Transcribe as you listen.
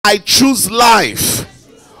I choose life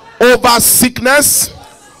over sickness,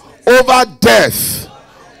 over death,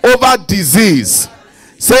 over disease.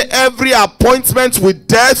 Say, every appointment with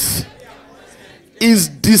death is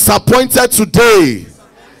disappointed today.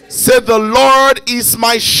 Say, the Lord is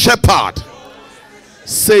my shepherd.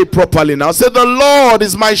 Say it properly now. Say, the Lord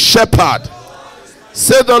is my shepherd.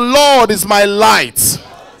 Say, the Lord is my light.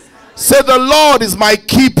 Say, the Lord is my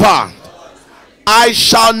keeper. I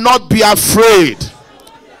shall not be afraid.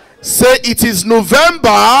 Say, it is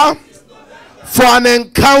November for an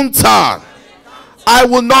encounter. I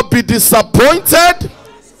will not be disappointed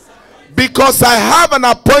because I have an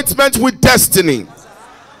appointment with destiny.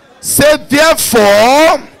 Say,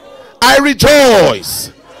 therefore, I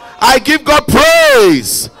rejoice. I give God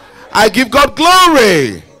praise. I give God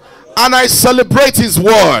glory. And I celebrate his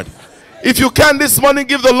word. If you can this morning,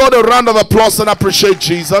 give the Lord a round of applause and appreciate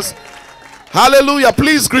Jesus. Hallelujah.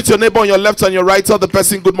 Please greet your neighbor on your left and your right. Tell the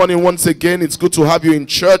person good morning once again. It's good to have you in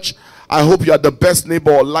church. I hope you are the best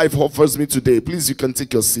neighbor life offers me today. Please, you can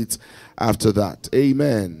take your seat after that.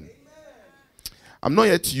 Amen. I'm not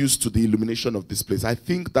yet used to the illumination of this place. I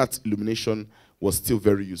think that illumination was still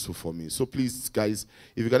very useful for me. So please, guys,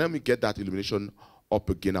 if you can help me get that illumination up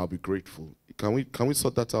again, I'll be grateful. Can we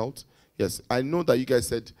sort that out? Yes, I know that you guys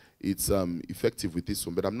said it's effective with this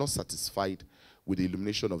one, but I'm not satisfied with the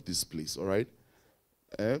illumination of this place. All right?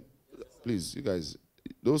 Please, you guys,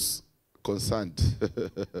 those concerned,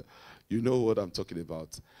 you know what I'm talking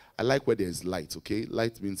about. I like where there's light, okay?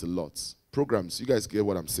 Light means a lot. Programs, you guys get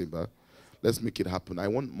what I'm saying, but let's make it happen. I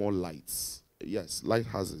want more lights. Yes, light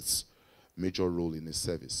has its major role in the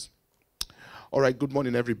service. All right, good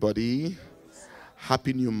morning, everybody.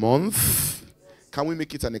 Happy new month. Can we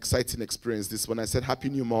make it an exciting experience this one? I said happy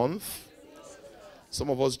new month. Some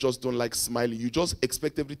of us just don't like smiling. You just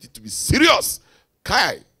expect everything to be serious.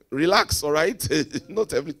 Kai, relax, all right?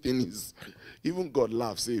 Not everything is. Even God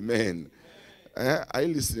laughs, amen. Are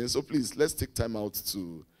you listening? So please, let's take time out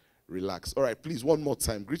to relax. All right, please, one more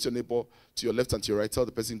time. Greet your neighbor to your left and to your right. Tell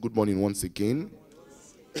the person good morning once again.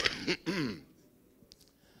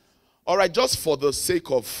 All right, just for the sake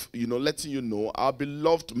of, letting you know, our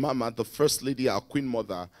beloved mama, the first lady, our queen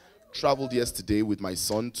mother, traveled yesterday with my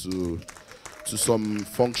son to some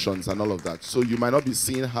functions and all of that. So you might not be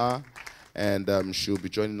seeing her, and she'll be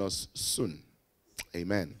joining us soon.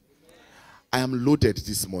 Amen. I am loaded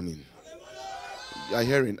this morning. You are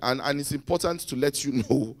hearing? And it's important to let you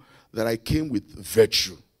know that I came with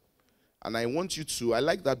virtue. And I want you to, I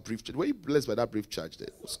like that brief charge. Were you blessed by that brief charge there?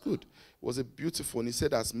 It was good. It was a beautiful one. He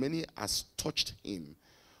said, as many as touched him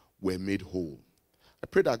were made whole. I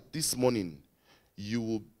pray that this morning you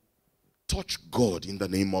will touch God in the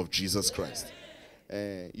name of Jesus Christ.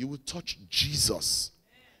 You will touch Jesus,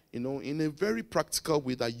 in a very practical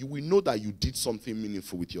way, that you will know that you did something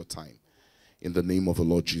meaningful with your time in the name of the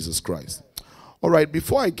Lord Jesus Christ. All right,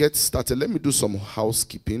 before I get started, let me do some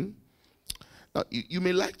housekeeping. Now, you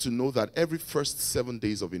may like to know that every first 7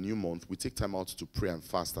 days of a new month, we take time out to pray and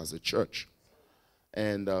fast as a church.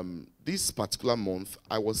 And this particular month,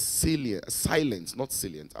 I was silent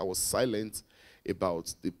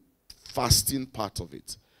about the fasting part of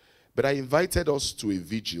it. But I invited us to a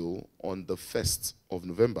vigil on the 1st of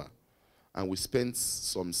November. And we spent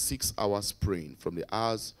some 6 hours praying from the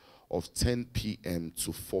hours of 10 p.m.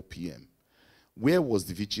 to 4 p.m. Where was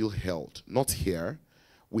the vigil held? Not here.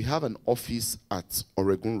 We have an office at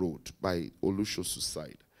Oregon Road by Olushosu's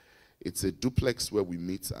side. It's a duplex where we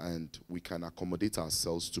meet and we can accommodate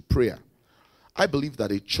ourselves to prayer. I believe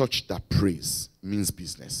that a church that prays means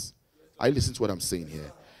business. I listen to what I'm saying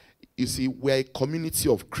here. You see, we're a community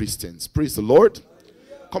of Christians. Praise the Lord.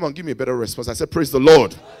 Come on, give me a better response. I said, praise the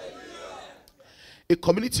Lord. A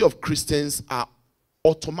community of Christians are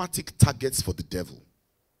automatic targets for the devil.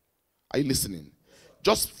 Are you listening?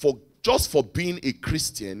 Just for being a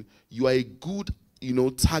Christian, you are a good,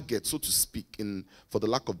 target, so to speak, for the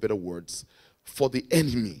lack of better words, for the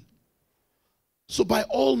enemy. So by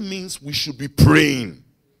all means, we should be praying.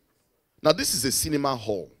 Now, this is a cinema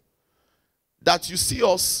hall. That you see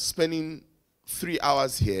us spending 3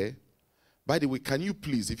 hours here. By the way, can you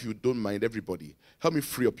please, if you don't mind, everybody, help me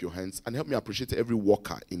free up your hands and help me appreciate every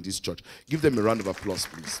worker in this church. Give them a round of applause,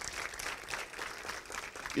 please.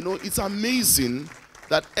 It's amazing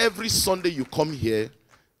that every Sunday you come here,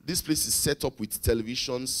 this place is set up with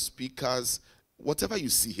television, speakers, whatever you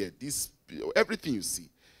see here, everything you see.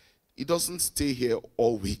 It doesn't stay here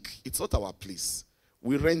all week. It's not our place.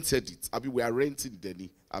 We rented it. We are renting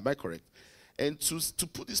Denny. Am I correct? And to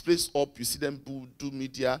put this place up, you see them do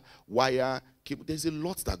media, wire, cable. There's a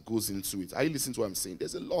lot that goes into it. Are you listening to what I'm saying?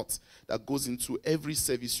 There's a lot that goes into every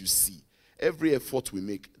service you see. every effort we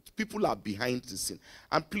make, people are behind the scene.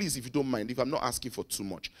 And please, if you don't mind, if I'm not asking for too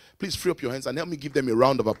much, please free up your hands and help me give them a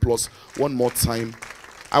round of applause one more time.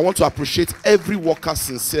 I want to appreciate every worker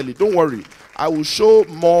sincerely. Don't worry, I will show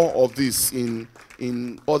more of this in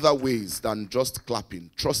other ways than just clapping.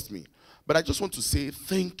 Trust me. But I just want to say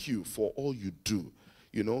thank you for all you do,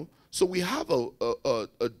 you know. So we have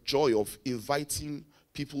a joy of inviting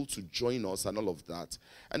people to join us and all of that.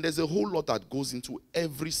 And there's a whole lot that goes into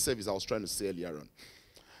every service I was trying to say earlier on.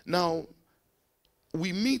 Now,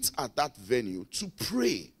 we meet at that venue to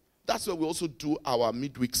pray. That's where we also do our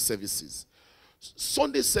midweek services.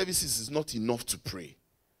 Sunday services is not enough to pray.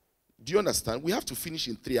 Do you understand? We have to finish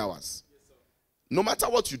in 3 hours. Yes, no matter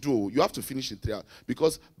what you do, you have to finish in 3 hours.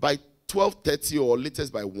 Because by 12:30 or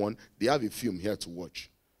latest by 1, they have a film here to watch.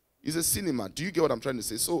 It's a cinema. Do you get what I'm trying to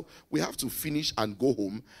say? So we have to finish and go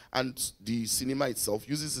home, and the cinema itself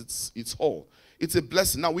uses its hall. It's a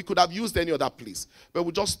blessing. Now, we could have used any other place, but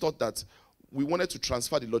we just thought that we wanted to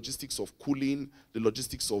transfer the logistics of cooling, the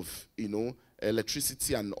logistics of,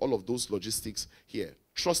 electricity and all of those logistics here.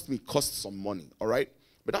 Trust me, it costs some money, all right?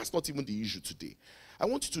 But that's not even the issue today. I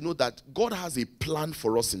want you to know that God has a plan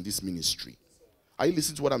for us in this ministry. Are you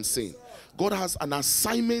listening to what I'm saying? God has an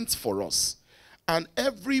assignment for us. And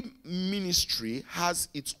every ministry has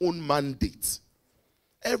its own mandate.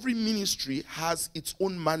 Every ministry has its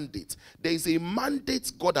own mandate. There is a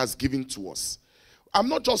mandate God has given to us. I'm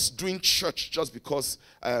not just doing church just because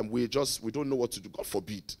we don't know what to do. God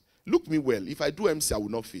forbid. Look me well. If I do MC, I will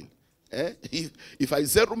not fail. If I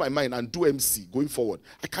zero my mind and do MC going forward,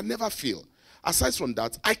 I can never fail. Aside from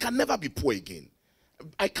that, I can never be poor again.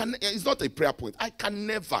 It's not a prayer point. I can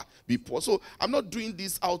never be poor. So I'm not doing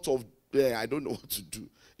this out of I don't know what to do.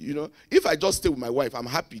 If I just stay with my wife, I'm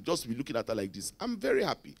happy just to be looking at her like this. I'm very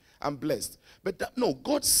happy. I'm blessed. But no,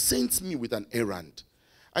 God sent me with an errand.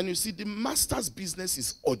 And you see, the master's business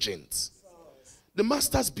is urgent. The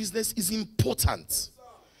master's business is important.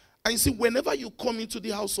 And you see, whenever you come into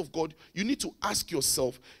the house of God, you need to ask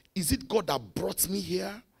yourself, is it God that brought me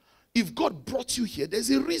here? If God brought you here, there's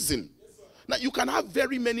a reason. Now, you can have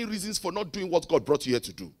very many reasons for not doing what God brought you here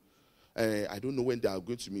to do. I don't know when they are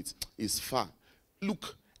going to meet. It's far.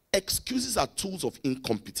 Look, excuses are tools of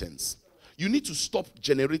incompetence. You need to stop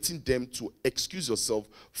generating them to excuse yourself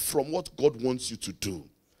from what God wants you to do.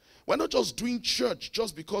 We're not just doing church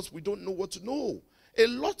just because we don't know what to know. A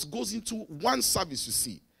lot goes into one service, you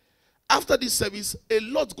see. After this service, a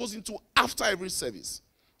lot goes into after every service.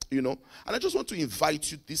 And I just want to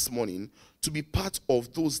invite you this morning to be part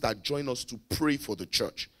of those that join us to pray for the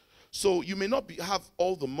church. So you may not have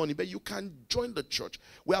all the money, but you can join the church.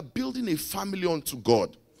 We are building a family unto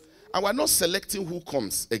God. And we're not selecting who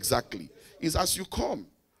comes exactly. It's as you come.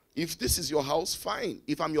 If this is your house, fine.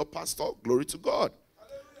 If I'm your pastor, glory to God.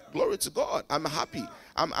 Glory to God. I'm happy.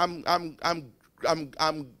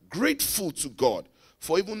 I'm grateful to God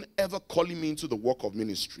for even ever calling me into the work of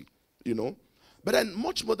ministry. But then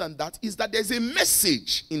much more than that is that there's a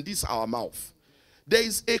message in this our mouth. There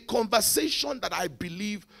is a conversation that I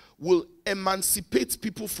believe will emancipate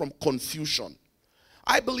people from confusion.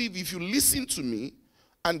 I believe if you listen to me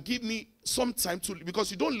and give me some time to,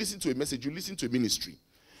 because you don't listen to a message, you listen to a ministry.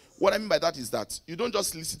 What I mean by that is that you don't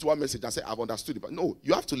just listen to one message and say, I've understood it. But no,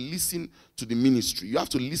 you have to listen to the ministry. You have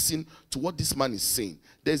to listen to what this man is saying.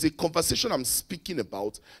 There's a conversation I'm speaking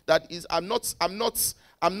about that is, I'm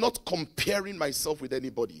not comparing myself with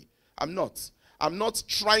anybody. I'm not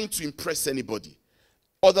trying to impress anybody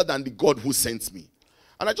other than the God who sent me.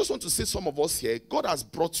 And I just want to say, some of us here, God has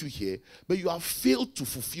brought you here, but you have failed to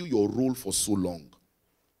fulfill your role for so long.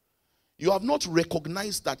 You have not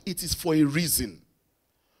recognized that it is for a reason.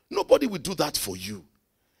 Nobody will do that for you.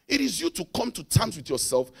 It is you to come to terms with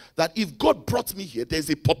yourself that if God brought me here,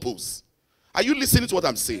 there's a purpose. Are you listening to what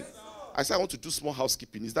I'm saying? I said I want to do small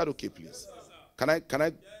housekeeping. Is that okay, please? Can I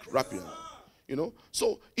wrap you up?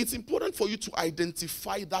 So it's important for you to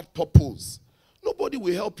identify that purpose. Nobody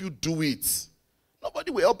will help you do it.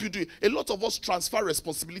 Nobody will help you do it. A lot of us transfer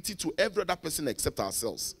responsibility to every other person except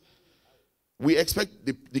ourselves. We expect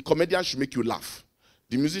the comedian should make you laugh.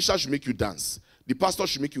 The musician should make you dance. The pastor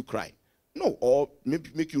should make you cry. No, or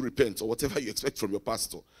maybe make you repent or whatever you expect from your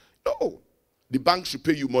pastor. No. The bank should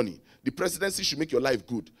pay you money. The presidency should make your life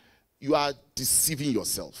good. You are deceiving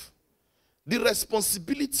yourself. The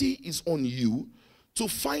responsibility is on you to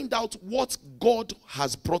find out what God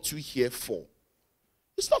has brought you here for.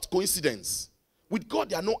 It's not coincidence. With God,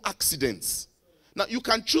 there are no accidents. Now, you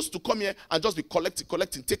can choose to come here and just be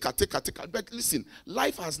collecting, taker. But listen,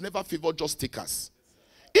 life has never favored just takers.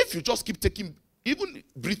 If you just keep taking, even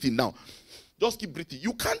breathing now, Just keep breathing.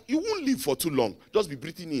 You won't live for too long. Just be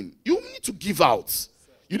breathing in. You need to give out.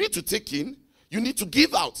 You need to take in. You need to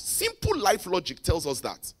give out. Simple life logic tells us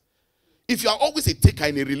that. If you are always a taker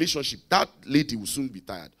in a relationship, that lady will soon be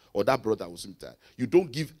tired, or that brother will soon be tired. You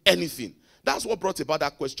don't give anything. That's what brought about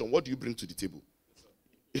that question. What do you bring to the table?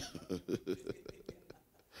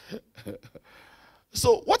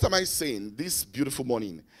 So what am I saying this beautiful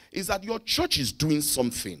morning? Is that your church is doing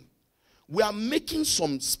something. We are making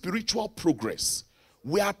some spiritual progress.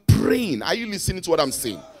 We are praying. Are you listening to what I'm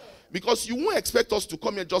saying? Because you won't expect us to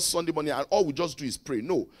come here just Sunday morning and all we just do is pray.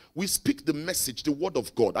 No, we speak the message, the word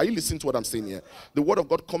of God. Are you listening to what I'm saying here? The word of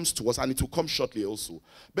God comes to us and it will come shortly also.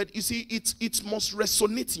 But you see, it must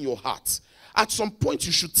resonate in your heart. At some point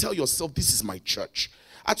you should tell yourself, this is my church.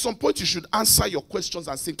 At some point you should answer your questions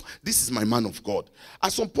and say, this is my man of God.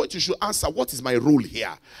 At some point you should answer, what is my role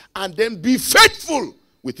here? And then be faithful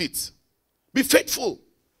with it. Be faithful.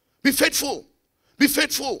 Be faithful. Be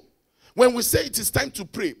faithful. When we say it is time to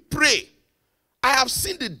pray, pray. I have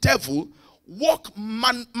seen the devil work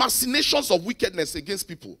machinations of wickedness against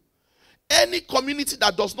people. Any community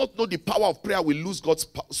that does not know the power of prayer will lose God's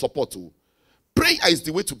support. Prayer is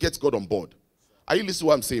the way to get God on board. Are you listening to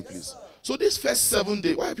what I'm saying, please? So this first 7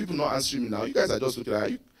 days, why are people not answering me now? You guys are just looking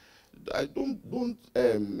at don't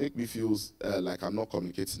make me feel like I'm not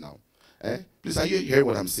communicating now. Please, are you hearing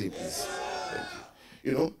what I'm saying, please? Thank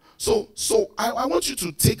you. You know, so I want you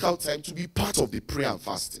to take out time to be part of the prayer and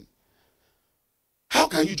fasting. How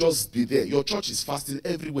can you just be there? Your church is fasting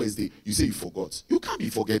every Wednesday. You say you forgot. You can't be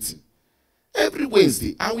forgetting. Every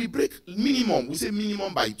Wednesday. And we break minimum. We say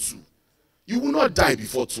minimum by 2. You will not die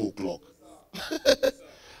before 2 o'clock.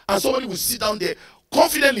 And somebody will sit down there,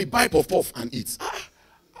 confidently buy puff and eat.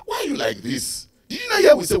 Why are you like this? Did you not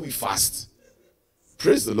hear we say we fast?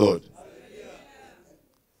 Praise the Lord.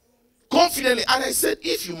 Confidently. And I said,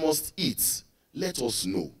 if you must eat, let us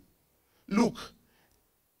know. Look,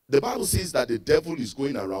 the Bible says that the devil is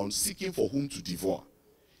going around seeking for whom to devour.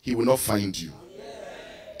 He will not find you.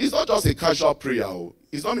 It's not just a casual prayer.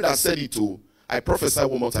 It's not me that said it. I prophesy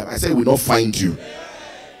one more time. I said, he will not find you.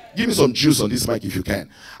 Give me some juice on this mic if you can.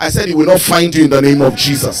 I said, he will not find you in the name of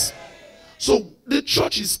Jesus. So the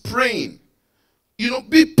church is praying. You know,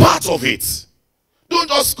 be part of it. Don't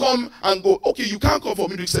just come and go, okay, you can't come for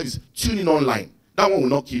midweek service. Tune in online. That one will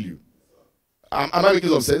not kill you. Am I making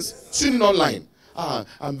some sense? Tune in online.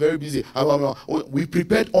 I'm very busy. We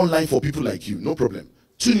prepared online for people like you. No problem.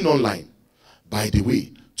 Tune in online. By the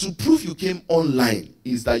way, to prove you came online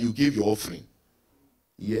is that you gave your offering.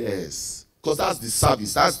 Yes. Because that's the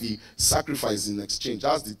service. That's the sacrifice in exchange.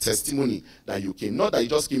 That's the testimony that you came. Not that you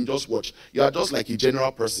just came, just watch. You are just like a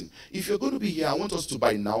general person. If you're going to be here, I want us to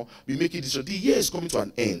by now be making this. The year is coming to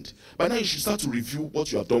an end. By now you should start to review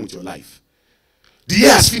what you have done with your life. The year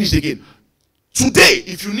has finished again. Today,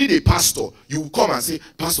 if you need a pastor, you will come and say,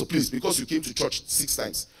 Pastor, please, because you came to church 6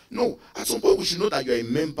 times. No, at some point we should know that you are a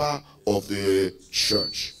member of the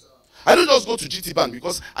church. I don't just go to GT Bank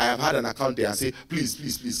because I have had an account there and say, please,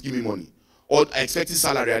 please, please, give me money. Or expecting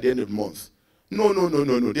salary at the end of the month. No.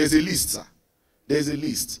 There's a list, sir. There's a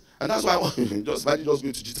list. And that's why just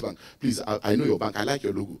go to GT Bank. Please, I know your bank. I like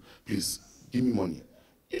your logo. Please, give me money.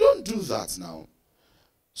 You don't do that now.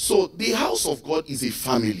 So the house of God is a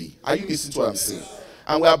family. Are you listening to what I'm saying?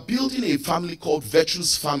 And we are building a family called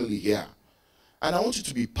Virtue's Family here. And I want you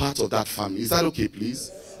to be part of that family. Is that okay,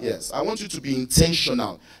 please? Yes. I want you to be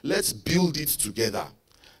intentional. Let's build it together.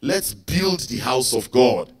 Let's build the house of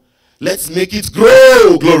God. Let's make it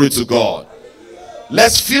grow. Glory to God.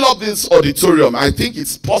 Let's fill up this auditorium. I think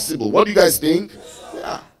it's possible. What do you guys think?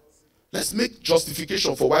 Yeah. Let's make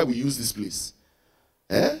justification for why we use this place.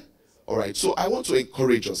 All right. So I want to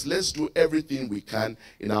encourage us. Let's do everything we can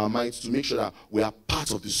in our minds to make sure that we are part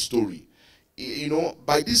of the story. You know,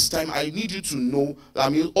 by this time, I need you to know that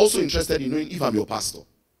I'm also interested in knowing if I'm your pastor.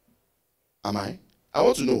 Am I? I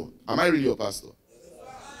want to know. Am I really your pastor?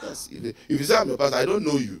 Yes. If you say I'm your pastor, I don't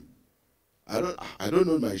know you. I don't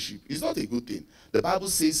know my sheep. It's not a good thing. The Bible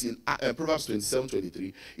says in Proverbs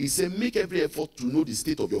 27:23, it says, make every effort to know the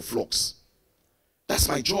state of your flocks. That's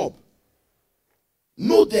my job.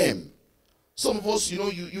 Know them. Some of us, you know,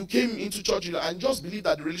 you came into church and just believe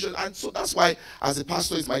that the religion, and so that's why as a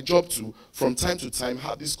pastor it's my job to, from time to time,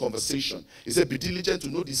 have this conversation. He said, be diligent to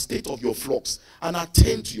know the state of your flocks and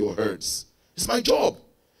attend to your herds. It's my job.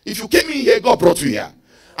 If you came in here, God brought you here.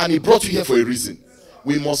 And he brought you here for a reason.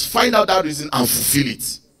 We must find out that reason and fulfill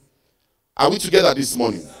it. Are we together this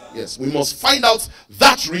morning? Yes, we must find out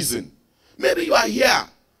that reason. Maybe you are here.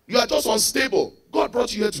 You are just unstable. God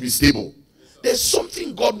brought you here to be stable. There's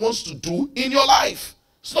something God wants to do in your life.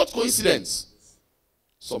 It's not coincidence.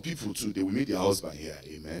 Some people too, they will meet their husband here.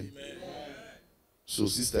 Amen. Amen. So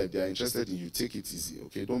sister, if they are interested in you, take it easy.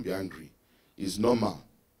 Okay, don't be angry. It's normal.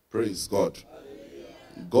 Praise God.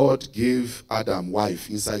 God gave Adam wife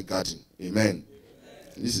inside garden. Amen.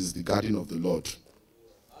 This is the garden of the Lord.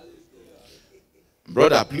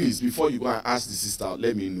 Brother, please, before you go and ask the sister,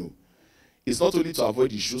 let me know. It's not only to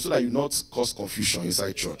avoid issues so that you not cause confusion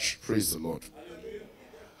inside church. Praise the Lord.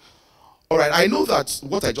 All right, I know that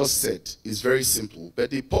what I just said is very simple, but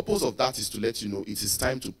the purpose of that is to let you know it is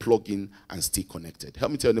time to plug in and stay connected.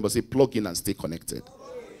 Help me tell your neighbor, say plug in and stay connected.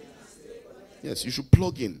 Yes, you should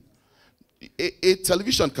plug in. A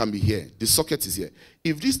television can be here. The socket is here.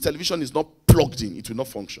 If this television is not plugged in, it will not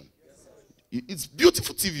function. It's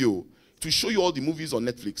beautiful TV. It will show you all the movies on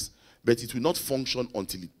Netflix, but it will not function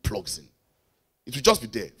until it plugs in. It will just be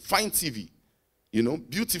there. Fine TV. You know,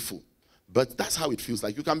 beautiful. But that's how it feels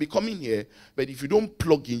like. You can be coming here, but if you don't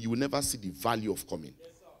plug in, you will never see the value of coming.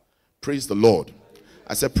 Praise the Lord.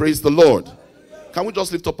 I said, praise the Lord. Can we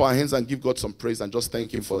just lift up our hands and give God some praise and just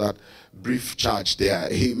thank him for that brief charge there?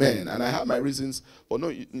 Amen. And I have my reasons. But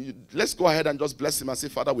no, let's go ahead and just bless him and say,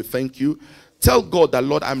 Father, we thank you. Tell God that,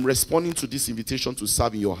 Lord, I'm responding to this invitation to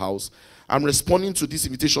serve in your house. I'm responding to this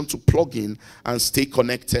invitation to plug in and stay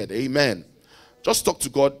connected. Amen. Just talk to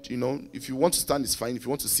God. You know, if you want to stand, it's fine. If you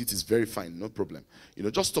want to sit, it's very fine. No problem. You know,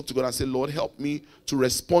 just talk to God and say, Lord, help me to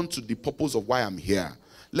respond to the purpose of why I'm here.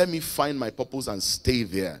 Let me find my purpose and stay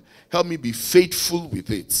there. Help me be faithful with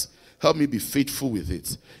it. Help me be faithful with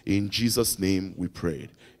it. In Jesus' name we prayed.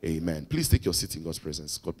 Amen. Please take your seat in God's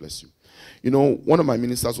presence. God bless you. You know, one of my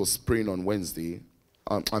ministers was praying on Wednesday.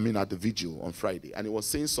 At the vigil on Friday. And he was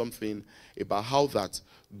saying something about how that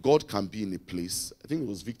God can be in a place. I think it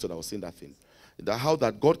was Victor that was saying that thing. That how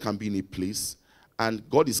that God can be in a place and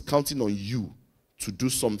God is counting on you to do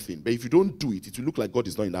something. But if you don't do it, it will look like God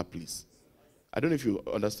is not in that place. I don't know if you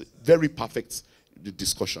understand. Very perfect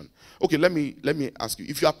discussion. Okay, let me ask you.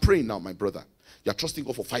 If you are praying now, my brother, you are trusting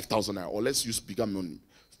God for 5,000 naira, or let's use bigger money,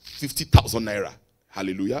 50,000 naira.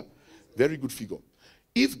 Hallelujah. Very good figure.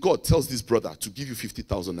 If God tells this brother to give you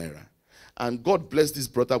 50,000 naira, and God bless this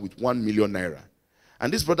brother with 1 million naira,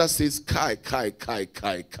 and this brother says, Kai.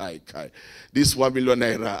 This 1 million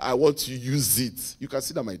naira, I want to use it. You can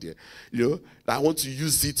see that, my dear. You know, I want to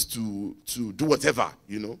use it to do whatever,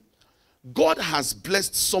 you know. God has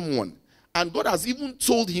blessed someone, and God has even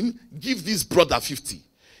told him, give this brother 50.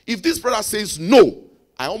 If this brother says no,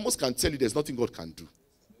 I almost can tell you there's nothing God can do.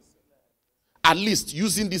 At least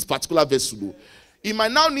using this particular vessel. He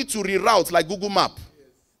might now need to reroute like Google Map.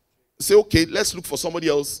 Say, okay, let's look for somebody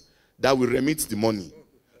else that will remit the money.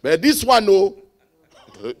 But this one, no,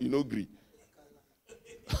 you know, agree.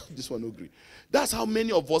 This one, no, agree. That's how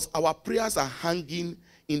many of us, our prayers are hanging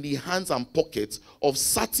in the hands and pockets of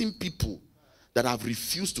certain people that have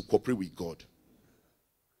refused to cooperate with God.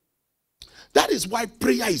 That is why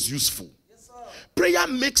prayer is useful. Prayer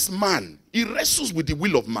makes man, it wrestles with the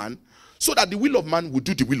will of man, so that the will of man will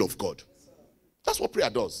do the will of God. That's what prayer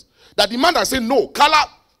does. That the man that say no, Kala,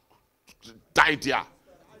 die there.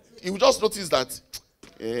 He will just notice that,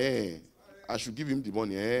 I should give him the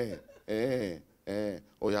money.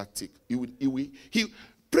 Oh yeah, take.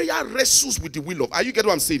 Prayer wrestles with the will of. Are you getting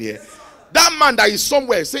what I'm saying here? That man that is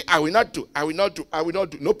somewhere say, I will not do.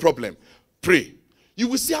 No problem. Pray. You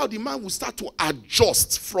will see how the man will start to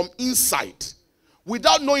adjust from inside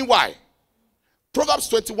without knowing why. Proverbs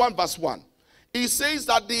 21 verse 1. It says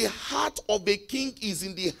that the heart of a king is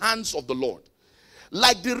in the hands of the Lord.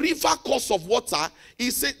 Like the river course of water, he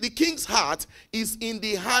said the king's heart is in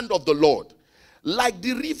the hand of the Lord. Like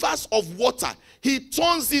the rivers of water, he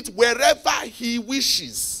turns it wherever he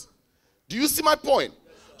wishes. Do you see my point?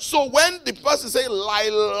 So when the person say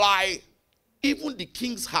lie, even the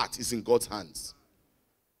king's heart is in God's hands.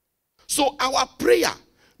 So our prayer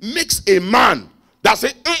makes a man that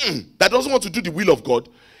say that doesn't want to do the will of God.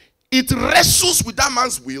 It wrestles with that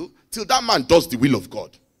man's will till that man does the will of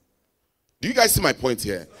God. Do you guys see my point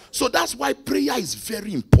here? So that's why prayer is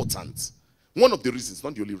very important. One of the reasons,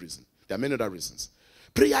 not the only reason. There are many other reasons.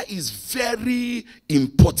 Prayer is very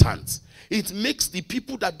important. It makes the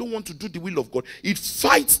people that don't want to do the will of God, it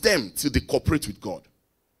fights them till they cooperate with God.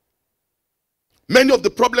 Many of the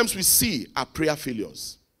problems we see are prayer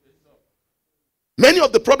failures. Many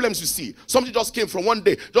of the problems you see, somebody just came from one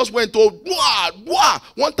day, just went to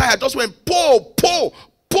one tire just went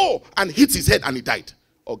po, and hit his head and he died.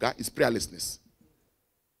 Oh God, it's prayerlessness.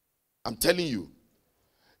 I'm telling you,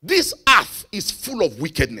 this earth is full of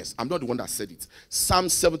wickedness. I'm not the one that said it. Psalm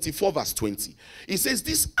 74 verse 20. It says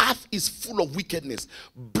this earth is full of wickedness,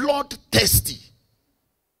 bloodthirsty.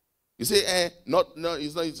 You say, no,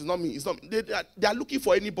 it's not me. It's not. They are looking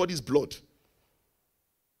for anybody's blood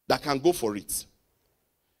that can go for it.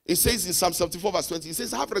 It says in Psalm 74 verse 20, it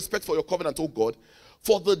says, have respect for your covenant, O God,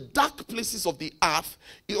 for the dark places of the earth.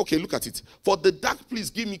 Okay, look at it. For the dark place,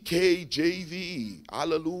 give me KJV.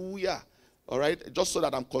 Hallelujah. All right, just so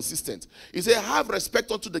that I'm consistent. He said, have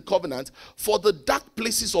respect unto the covenant, for the dark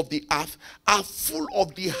places of the earth are full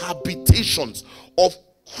of the habitations of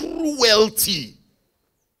cruelty.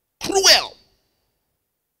 Cruel.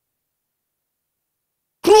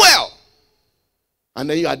 And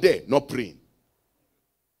then you are there, not praying.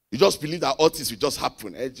 You just believe that all things will just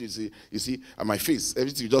happen. You see, at my face,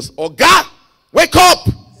 everything will just, oh God, wake up.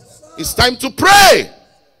 It's time to pray.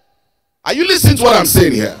 Are you listening to what I'm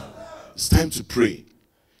saying here? It's time to pray.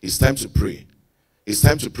 It's time to pray. It's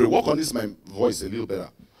time to pray. Work on this, my voice a little better.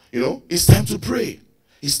 You know, it's time to pray.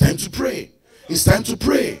 It's time to pray. It's time to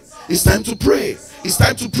pray. It's time to pray. It's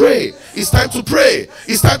time to pray. It's time to pray.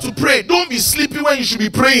 It's time to pray. Don't be sleepy when you should be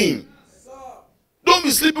praying. Don't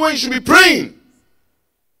be sleepy when you should be praying.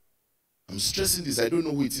 I'm stressing this. I don't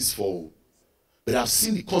know who it is for. But I've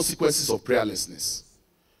seen the consequences of prayerlessness.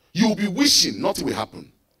 You will be wishing nothing will happen.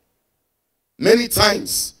 Many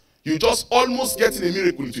times, you just almost get in a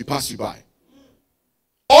miracle, it will pass you by.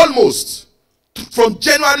 Almost. From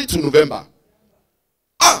January to November.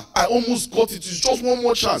 I almost got it. It's just one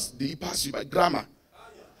more chance. They pass you by. Grammar.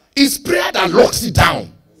 It's prayer that locks it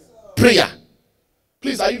down. Prayer.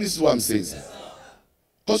 Please, are you listening to what I'm saying?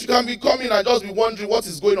 Because you can be coming and just be wondering what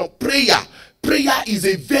is going on. Prayer. Prayer is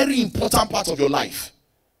a very important part of your life.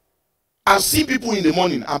 I've seen people in the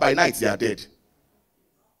morning and by night they are dead.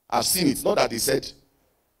 I've seen it. Not that they said.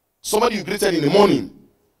 Somebody you greeted in the morning.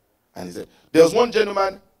 And he said, there was one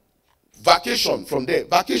gentleman, vacation from there.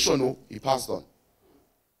 Vacation, oh, he passed on.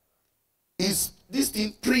 Is this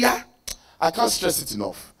thing, prayer, I can't stress it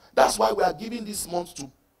enough. That's why we are giving this month to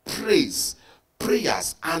praise,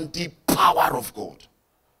 prayers, and the power of God.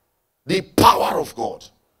 The power of God.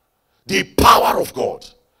 The power of God.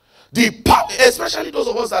 Especially those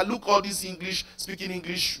of us that look all this English, speaking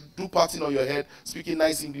English, do parting on your head, speaking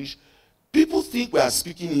nice English. People think we are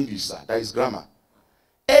speaking English, sir. That is grammar.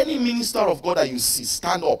 Any minister of God that you see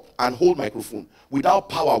stand up and hold microphone without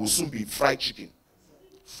power will soon be fried chicken.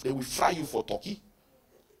 They will fry you for turkey.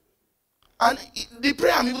 And the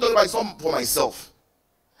prayer I'm even talking about is not for myself.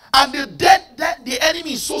 And the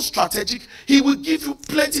enemy is so strategic, he will give you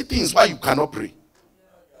plenty things why you cannot pray.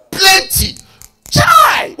 Plenty.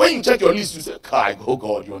 Chai! When you check your list, you say, oh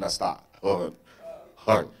God, you understand. Oh,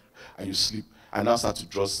 and you sleep. And now start to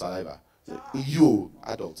draw saliva. You,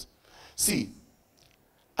 adults. See,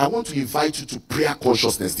 I want to invite you to prayer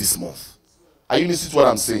consciousness this month. Are you listening to what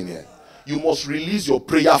I'm saying here? You must release your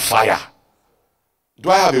prayer fire.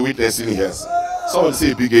 Do I have a witness in here? Someone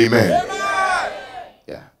say a big amen.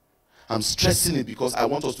 Yeah. I'm stressing it because I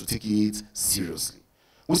want us to take it seriously.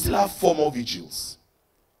 We still have 4 more vigils.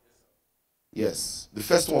 Yes. The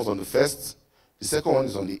first one was on the 1st. The second one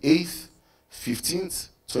is on the 8th, 15th,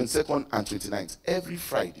 22nd, and 29th. Every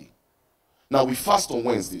Friday. Now we fast on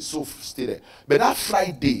Wednesday, so stay there. But that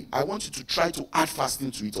Friday, I want you to try to add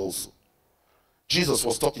fasting to it also. Jesus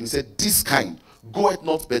was talking, he said, this kind goeth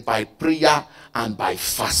not but by prayer and by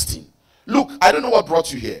fasting. Look, I don't know what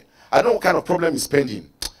brought you here. I don't know what kind of problem is pending.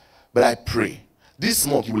 But I pray, this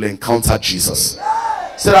month you will encounter Jesus.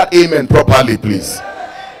 Say that amen properly, please.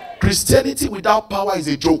 Christianity without power is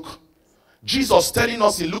a joke. Jesus telling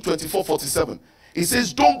us in Luke 24:47, he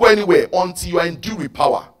says, don't go anywhere until you are endued with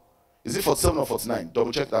power. Is it 47 or 49?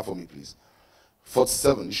 Double check that for me, please.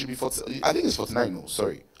 47. It should be 47. I think it's 49. No,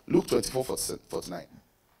 sorry. Luke 24:49.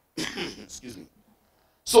 Excuse me.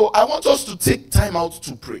 So I want us to take time out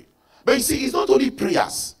to pray. But you see, it's not only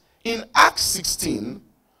prayers. In Acts 16,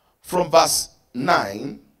 from verse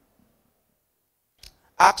 9,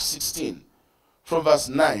 Acts 16, from verse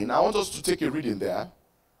 9, I want us to take a reading there.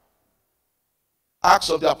 Acts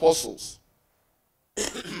of the Apostles.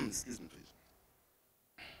 Excuse me,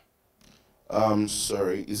 please.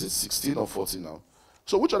 Sorry, is it 16 or 14 now?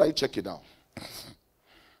 So which one are you checking now?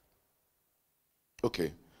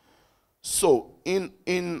 Okay. So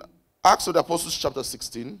in Acts of the Apostles chapter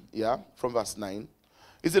 16, yeah, from verse 9.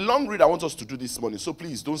 It's a long read I want us to do this morning. So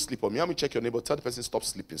please don't sleep on me. Let me check your neighbor. Tell the person stop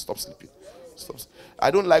sleeping. Stop sleeping. Stop.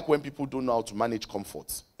 I don't like when people don't know how to manage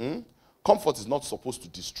comfort. Comfort is not supposed to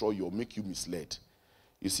destroy you or make you misled.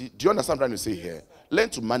 You see, do you understand what I'm trying to say here?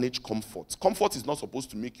 Learn to manage comfort. Comfort is not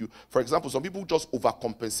supposed to make you, for example, some people just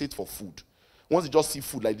overcompensate for food. Once they just see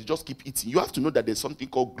food, like they just keep eating. You have to know that there's something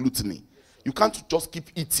called gluttony. You can't just keep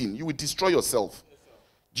eating. You will destroy yourself.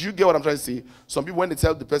 Do you get what I'm trying to say? Some people, when they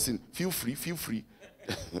tell the person, feel free,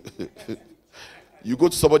 You go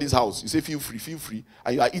to somebody's house, you say feel free,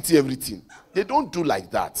 and you are eating everything. They don't do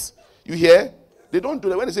like that. You hear? They don't do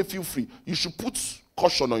that. When they say feel free, you should put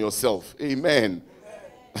caution on yourself. Amen.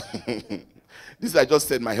 This I just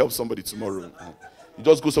said might help somebody tomorrow. You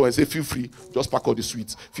just go somewhere and say feel free, just pack all the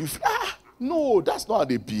sweets. Feel free. No, that's not how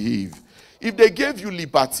they behave. If they gave you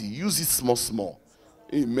liberty, use it small.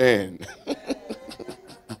 Amen.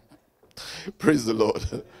 Praise the Lord.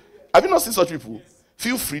 Have you not seen such people?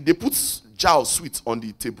 Feel free. They put jar of sweets on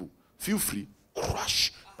the table. Feel free.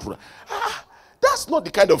 Crush. That's not the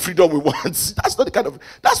kind of freedom we want.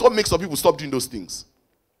 That's what makes some people stop doing those things.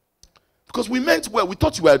 Because we meant well. We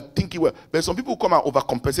thought you were thinking well. But some people come and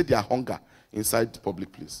overcompensate their hunger inside the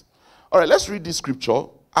public place. All right, let's read this scripture.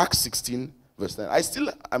 Acts 16, verse 9. I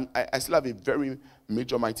still have a very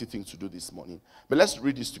major, mighty thing to do this morning. But let's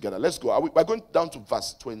read this together. Let's go. We're going down to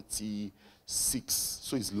verse 26.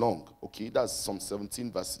 So it's long. Okay, that's some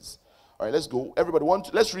 17 verses. All right, let's go. Everybody,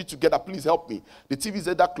 let's read together. Please help me. The TV is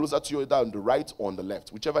either closer to you, either on the right or on the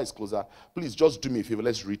left. Whichever is closer, please just do me a favor.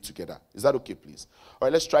 Let's read together. Is that okay, please? All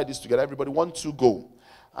right, let's try this together. Everybody, 1, 2, go.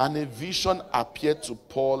 And a vision appeared to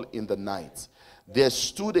Paul in the night. There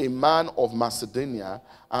stood a man of Macedonia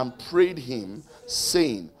and prayed him,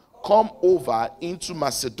 saying, come over into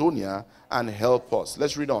Macedonia and help us.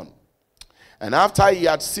 Let's read on. And after he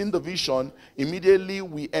had seen the vision, immediately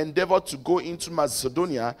we endeavored to go into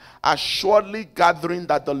Macedonia, assuredly gathering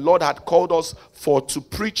that the Lord had called us for to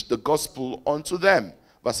preach the gospel unto them.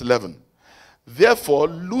 Verse 11. Therefore,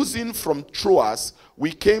 losing from Troas,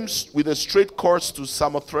 we came with a straight course to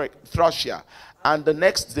Samothracia, and the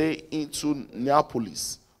next day into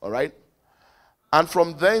Neapolis. All right. And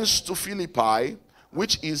from thence to Philippi,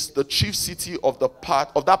 which is the chief city of that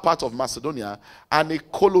part of Macedonia, and a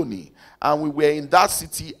colony. And we were in that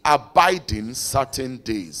city abiding certain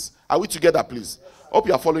days. Are we together, please? Hope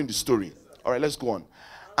you are following the story. All right, let's go on.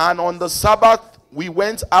 And on the Sabbath, we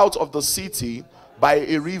went out of the city by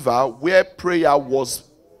a river where prayer was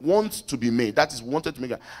wont to be made. That is, wanted to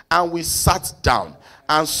make it. And we sat down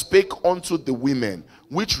and spake unto the women,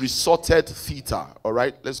 which resorted thither. All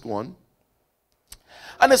right, let's go on.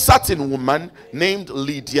 And a certain woman named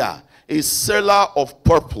Lydia, a seller of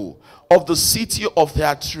purple, of the city of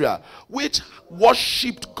Thyatira, which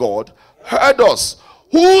worshipped God, heard us,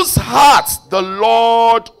 whose hearts the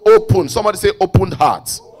Lord opened. Somebody say opened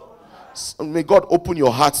hearts. May God open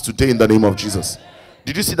your hearts today in the name of Jesus.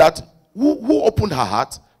 Did you see that? Who opened her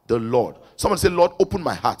heart? The Lord. Someone say, Lord, open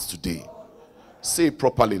my heart today. Say it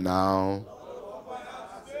properly now.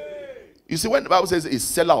 You see, when the Bible says a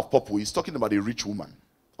seller of purple, he's talking about a rich woman.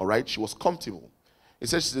 All right, she was comfortable. It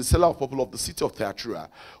says she's a seller of purple of the city of Thyatira,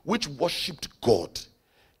 which worshipped God.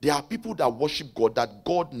 There are people that worship God, that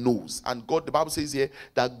God knows. And God, the Bible says here,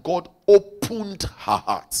 that God opened her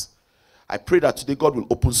heart. I pray that today God will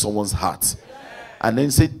open someone's heart. And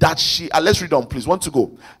then say that she, let's read on please, want to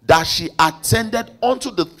go. That she attended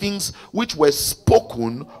unto the things which were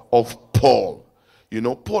spoken of Paul. You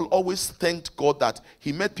know, Paul always thanked God that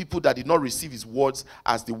he met people that did not receive his words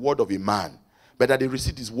as the word of a man, but that they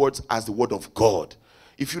received his words as the word of God.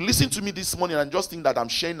 If you listen to me this morning and just think that I'm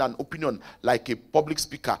sharing an opinion like a public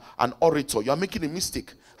speaker, an orator, you are making a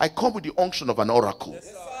mistake. I come with the unction of an oracle.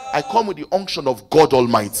 I come with the unction of God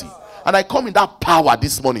Almighty. And I come in that power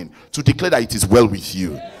this morning to declare that it is well with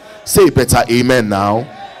you. Say better amen now.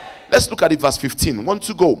 Let's look at it, verse 15. 1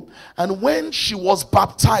 to go. And when she was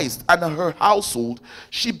baptized and her household,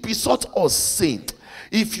 she besought us, saying,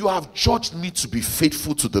 if you have judged me to be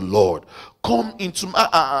faithful to the Lord, come into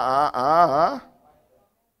my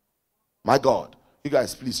God. You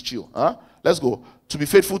guys, please chill. Let's go. To be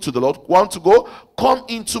faithful to the Lord. Want to go? Come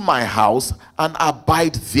into my house and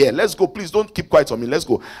abide there. Let's go. Please don't keep quiet on me. Let's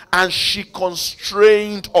go. And she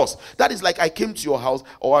constrained us. That is like I came to your house,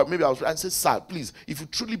 or maybe I was and said, sir, please, if you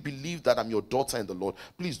truly believe that I'm your daughter in the Lord,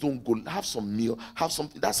 please don't go. Have some meal. Have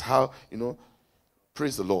something. That's how,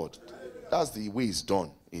 praise the Lord. That's the way it's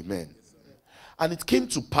done. Amen. And it came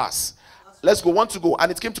to pass. Let's go. Want to go. And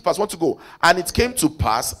it came to pass. Want to go. And it came to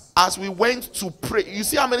pass as we went to pray. You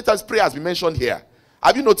see how many times prayer has been mentioned here?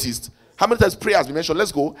 Have you noticed how many times prayer has been mentioned?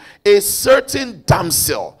 Let's go. A certain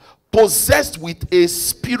damsel possessed with a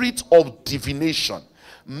spirit of divination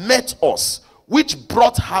met us, which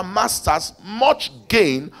brought her masters much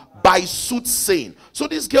gain by soothsaying. So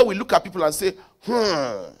this girl will look at people and say,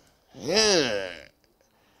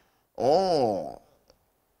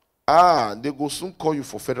 they will soon call you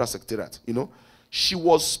for federal secretariat. She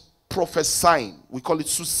was prophesying. We call it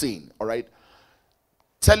soothsaying. All right,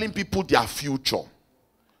 telling people their future,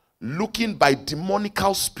 looking by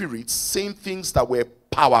demonical spirits, saying things that were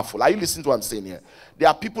powerful. Are you listening to what I'm saying here? There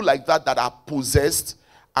are people like that that are possessed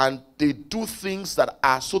and they do things that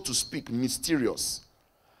are, so to speak, mysterious.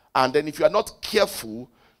 And then if you are not careful,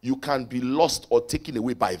 you can be lost or taken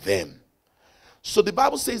away by them. So the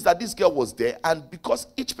Bible says that this girl was there, and because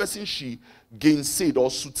each person she gainsaid or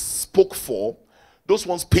spoke for, those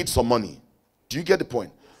ones paid some money. Do you get the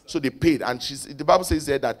point? So they paid, and the Bible says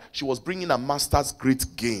there that she was bringing a master's great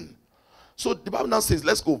gain. So the Bible now says,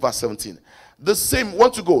 let's go verse 17. The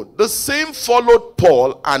same followed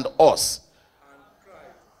Paul and us,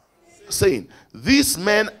 saying, these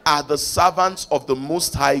men are the servants of the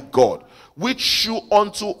Most High God, which shew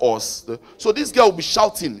unto us. So this girl will be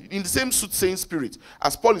shouting in the same soothsaying spirit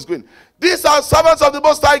as Paul is going, these are servants of the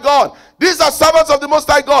Most High God. These are servants of the Most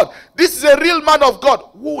High God. This is a real man of God.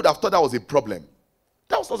 Who would have thought that was a problem?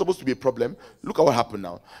 That was not supposed to be a problem. Look at what happened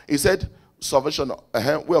now. He said, salvation,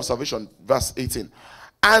 way of salvation, verse 18.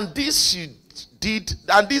 And this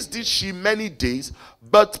did she many days,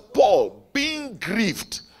 but Paul, being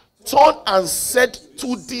grieved, turned and said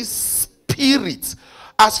to the spirit.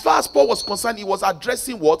 As far as Paul was concerned, he was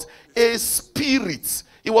addressing what? A spirit.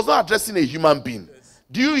 He was not addressing a human being.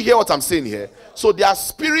 Do you hear what I'm saying here? So there are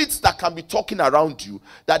spirits that can be talking around you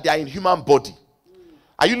that they are in human body.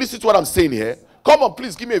 Are you listening to what I'm saying here? Come on,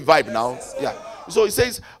 please give me a vibe now. Yeah. So he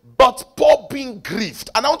says, but Paul being grieved.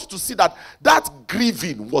 And I want you to see that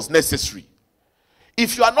grieving was necessary.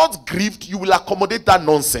 If you are not grieved, you will accommodate that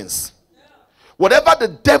nonsense. Whatever the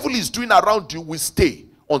devil is doing around you will stay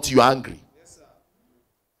until you are angry.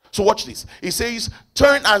 So watch this. He says,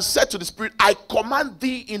 turn and said to the spirit, I command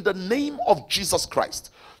thee in the name of Jesus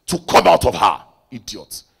Christ to come out of her.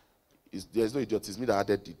 Idiot. There's no idiot. It's me that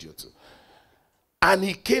added idiot. And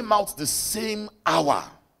he came out the same hour.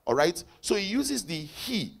 All right. So he uses the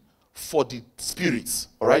he for the spirits.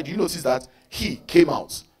 All right. Do you notice that? He came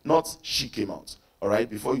out, not she came out. All right.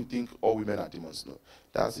 Before you think all women are demons. No.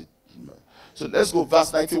 That's it. So let's go.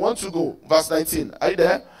 Verse 19. Want to go? Verse 19. Are you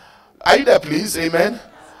there? Are you there, please? Amen.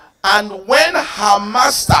 And when her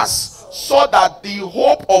masters saw that the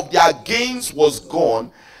hope of their gains was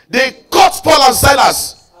gone, they caught Paul and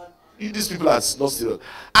Silas. These people are not serious.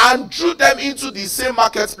 And drew them into the same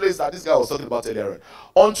marketplace that this guy was talking about earlier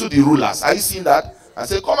on, unto the rulers. Are you seeing that? I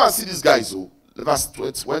said, come and see these guys. Oh, verse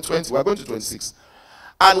 20, we're going to 26.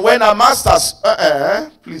 And when our masters,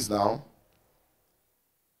 please now,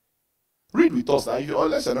 read with us now.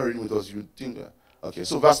 Unless you're not reading with us, you think, okay,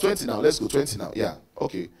 so verse 20 now. Let's go 20 now. Yeah,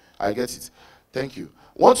 okay, I get it. Thank you.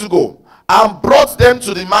 Want to go? And brought them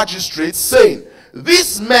to the magistrates, saying,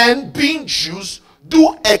 these men, being Jews,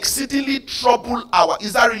 do exceedingly trouble our...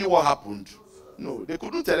 Is that really what happened? No, they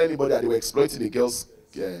couldn't tell anybody that they were exploiting the girl's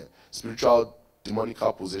spiritual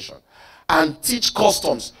demonical possession. And teach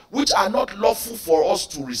customs which are not lawful for us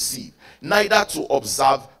to receive, neither to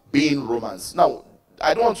observe, being Romans. Now,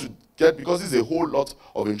 I don't want to get, because this is a whole lot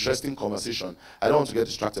of interesting conversation, I don't want to get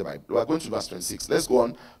distracted by it. We are going to verse 26. Let's go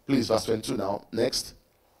on. Please, verse 22 now. Next.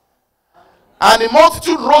 And the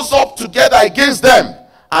multitude rose up together against them,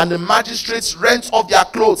 and the magistrates rent off their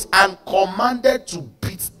clothes and commanded to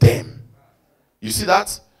beat them. You see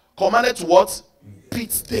that? Commanded to what?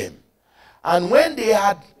 Beat them. And when they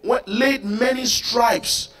had laid many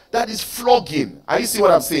stripes, that is flogging. Are you seeing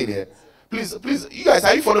what I'm saying here? Please, you guys,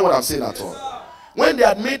 are you following what I'm saying at all? When they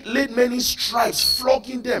had laid many stripes,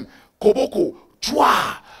 flogging them, koboko,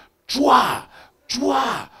 chwa, chwa,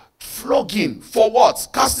 chwa, flogging. For what?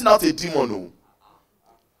 Casting out a demon. Oh.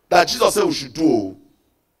 That Jesus said we should do. Oh.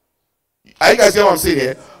 Are you guys getting what I'm saying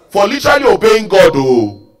here? For literally obeying God.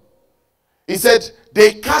 Oh. He said,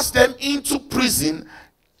 they cast them into prison,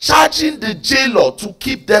 charging the jailer to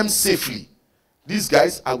keep them safely. These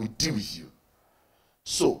guys, I will deal with you.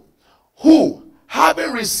 So, who,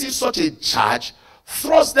 having received such a charge,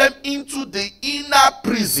 thrust them into the inner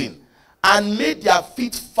prison and made their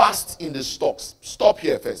feet fast in the stocks. Stop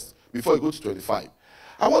here first, before you go to 25.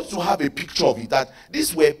 I want you to have a picture of it, that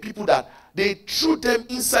these were people that they threw them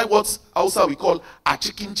inside what also we call a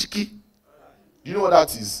chicken chiki. You know what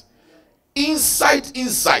that is? Inside.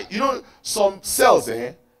 You know, some cells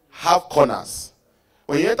have corners.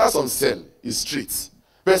 When you enter some cell, it's straight.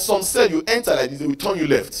 But some cell, you enter like this, they will turn you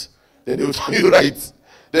left. Then they will turn you right.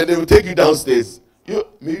 Then they will take you downstairs.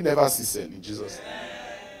 May you never see cell in Jesus'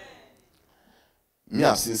 name. Me,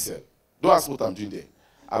 I've seen cell. Don't ask what I'm doing there.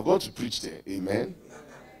 I've gone to preach there. Amen.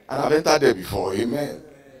 And I've entered there before. Amen.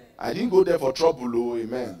 I didn't go there for trouble. Oh,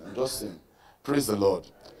 amen. I'm just saying. Praise the Lord.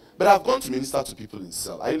 But I've gone to minister to people in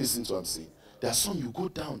cell. Are you listening to what I'm saying? There are some, you go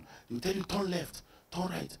down. They will tell you, turn left, turn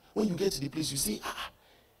right. When you get to the place, you see,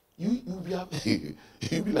 you'll be like,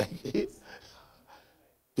 hey,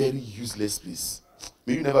 very useless place.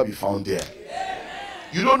 May you never be found there.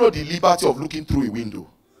 You don't know the liberty of looking through a window.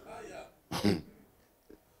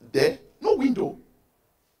 There, no window.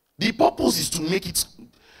 The purpose is to make it,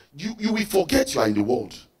 you will forget you are in the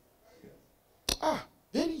world.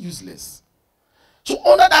 Very useless. So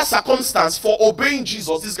under that circumstance, for obeying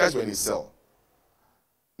Jesus, these guys were in a cell.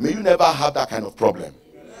 May you never have that kind of problem.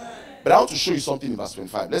 But I want to show you something in verse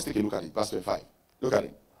 25. Let's take a look at it. Verse 25. Look at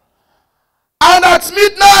it. And at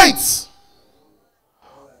midnight,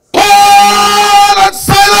 Paul and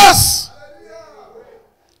Silas,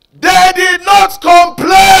 they did not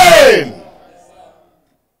complain.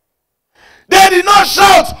 They did not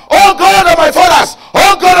shout, "Oh God of my fathers!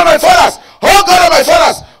 Oh God of my fathers! Oh God of my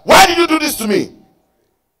fathers! Why did you do this to me?"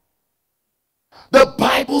 The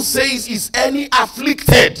Bible says, "Is any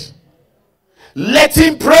afflicted? Let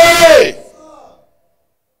him pray."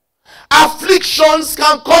 Afflictions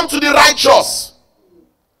can come to the righteous.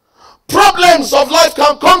 Problems of life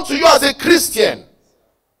can come to you as a Christian.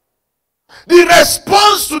 The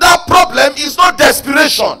response to that problem is not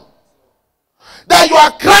desperation. That you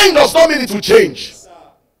are crying does not mean it will change.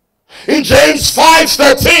 In James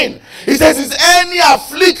 5:13, he says, "Is any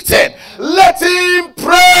afflicted? Let him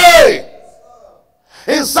pray."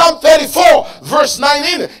 In Psalm 34 verse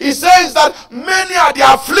 19, he says that many are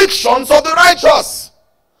the afflictions of the righteous,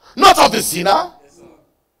 not of the sinner.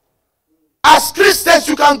 As Christians,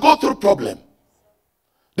 you can go through problem.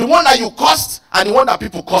 The one that you caused and the one that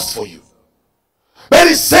people caused for you. But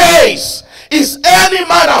it says, "Is any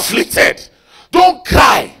man afflicted?" Don't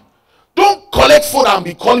cry. Don't collect food and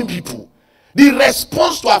be calling people. The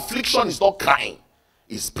response to affliction is not crying.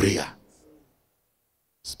 It's prayer.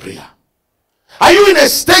 It's prayer. Are you in a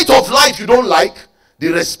state of life you don't like? The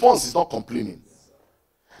response is not complaining.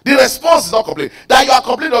 The response is not complaining. That you are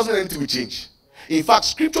complaining doesn't mean anything will change. In fact,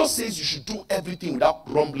 scripture says you should do everything without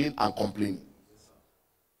grumbling and complaining.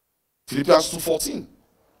 Philippians 2:14.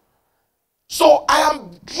 So I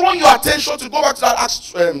am drawing your attention to go back to that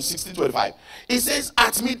Acts 16:25. It says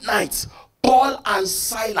at midnight, Paul and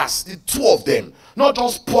Silas, the two of them, not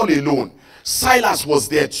just Paul alone, Silas was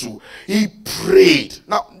there too. He prayed.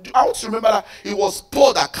 Now, I want to remember that it was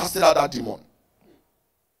Paul that casted out that demon.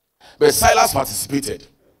 But Silas participated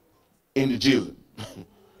in the jail.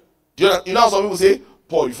 You know some people say,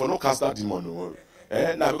 "Paul, if you don't cast that demon, no."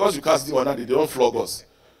 Now because you cast the demon, they don't flog us.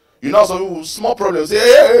 You know some people, small problems, say,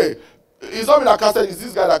 hey, it's not me that casted, it's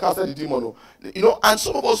this guy that casted the demon. No. You know, and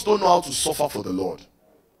some of us don't know how to suffer for the Lord.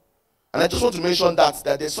 And I just want to mention that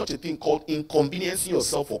there's such a thing called inconveniencing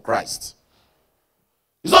yourself for Christ.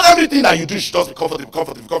 It's not everything that you do should just be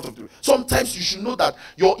comfortable. Sometimes you should know that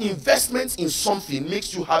your investment in something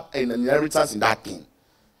makes you have an inheritance in that thing.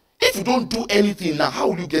 If you don't do anything now, how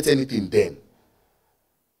will you get anything then?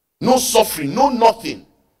 No suffering, no nothing.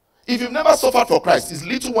 If you've never suffered for Christ, it's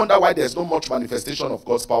little wonder why there's not much manifestation of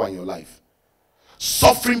God's power in your life.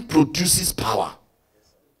 Suffering produces power.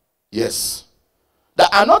 Yes.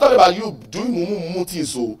 I'm not talking about you doing mumu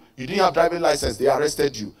things, so you didn't have driving license, they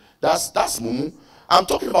arrested you. That's mumu. I'm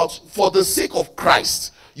talking about for the sake of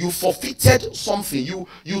Christ, you forfeited something.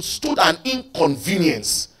 You stood an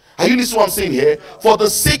inconvenience. Are you listening to what I'm saying here? For the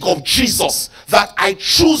sake of Jesus, that I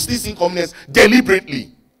choose this inconvenience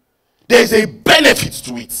deliberately. There's a benefit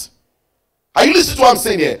to it. Are you listening to what I'm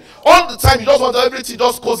saying here? All the time you just want everything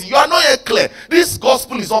just cozy. You are not yet clear. This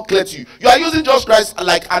gospel is not clear to you. You are using Jesus Christ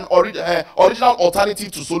like an original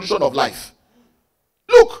alternative to solution of life.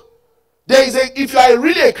 Look, if you are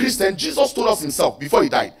really a Christian, Jesus told us himself before he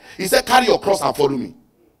died. He said, "Carry your cross and follow me."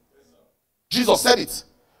 Jesus said it.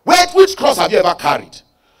 Which cross have you ever carried?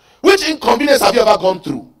 Which inconvenience have you ever gone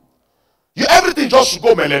through? Everything just should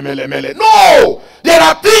go mele. No! There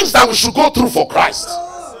are things that we should go through for Christ.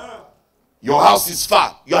 Your house is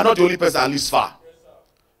far. You are not the only person that lives far.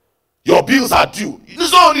 Your bills are due.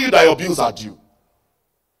 It's not only you that your bills are due.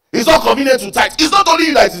 It's not convenient to tithe. It's not only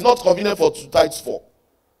you that it's not convenient to tithe for.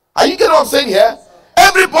 Are you getting what I'm saying here?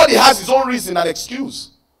 Everybody has his own reason and excuse.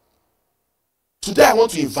 Today I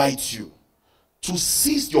want to invite you to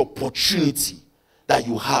seize the opportunity that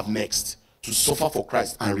you have next to suffer for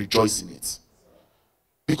Christ and rejoice in it.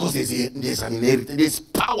 Because there's an inheritance. There's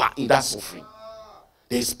power in that suffering.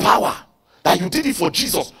 There's power. That you did it for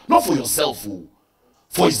Jesus, not for yourself.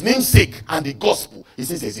 For his name's sake and the gospel. He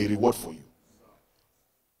says there's a reward for you.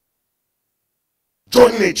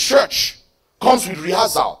 Joining a church comes with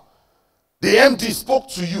rehearsal. The MD spoke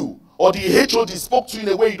to you, or the HOD spoke to you in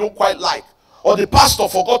a way you don't quite like, or the pastor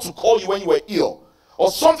forgot to call you when you were ill,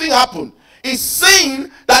 or something happened. It's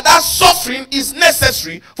saying that suffering is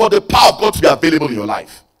necessary for the power of God to be available in your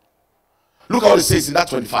life. Look at what it says in that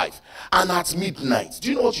 25. And at midnight, do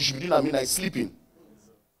you know what you should be doing at midnight? Sleeping.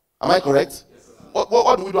 Am I correct?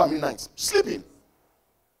 What do we do at midnight? Sleeping.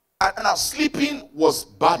 And now sleeping was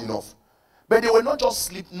bad enough. But they were not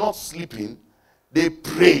just not sleeping. They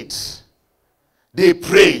prayed. They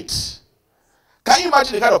prayed. Can you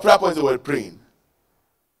imagine the kind of prayer points they were praying?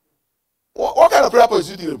 What kind of prayer points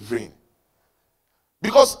do you think they were praying?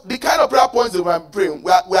 Because the kind of prayer points they were praying,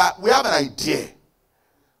 we have an idea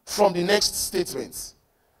from the next statements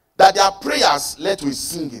that their prayers led to a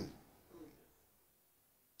singing.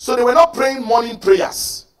 So they were not praying morning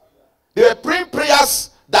prayers. They were praying prayers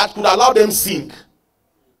that could allow them sing.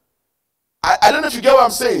 I don't know if you get what I'm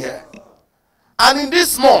saying here. And in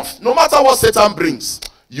this month, no matter what Satan brings,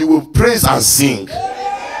 you will praise and sing.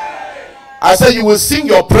 I said you will sing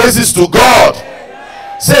your praises to God.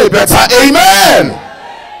 Say better, amen.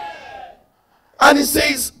 And he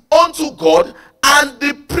says, unto God, and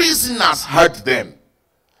the prisoners heard them.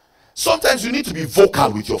 Sometimes you need to be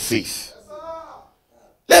vocal with your faith.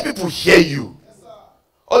 Let people hear you.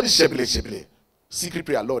 All this shebele. Secret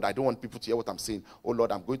prayer, Lord, I don't want people to hear what I'm saying. Oh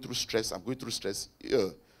Lord, I'm going through stress.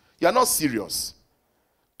 You are not serious.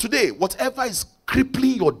 Today, whatever is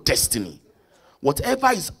crippling your destiny,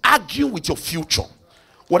 whatever is arguing with your future,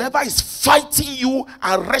 whatever is fighting you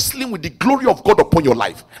and wrestling with the glory of God upon your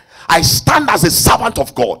life, I stand as a servant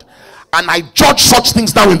of God and I judge such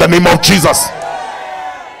things now in the name of Jesus.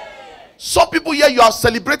 Some people here, you have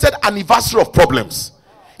celebrated anniversary of problems.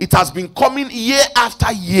 It has been coming year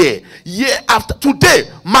after year after. Today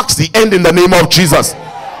marks the end in the name of Jesus.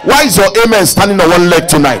 Why is your amen standing on one leg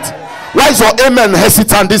tonight? Why is your amen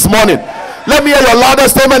hesitant this morning? Let me hear your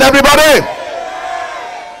loudest amen, everybody.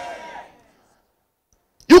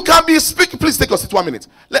 You can be speaking, please take your seat 1 minute.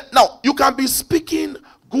 Now, you can be speaking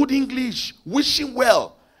good English, wishing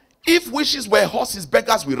well. If wishes were horses,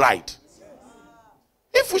 beggars will ride.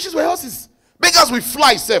 If wishes were horses, beggars will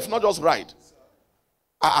fly safe, not just ride.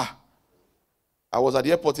 I was at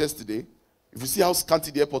the airport yesterday. If you see how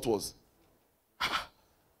scanty the airport was,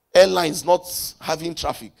 airlines not having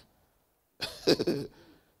traffic.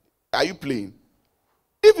 Are you playing?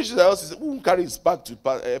 If wishes were horses, who will carry his bag to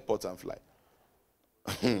the airport and fly?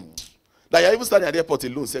 That you're even standing at the airport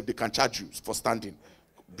alone, say they can charge you for standing.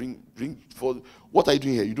 Bring for what are you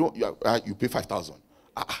doing here? You pay 5,000.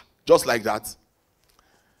 Just like that.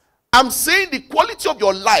 I'm saying the quality of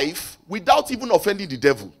your life without even offending the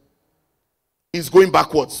devil is going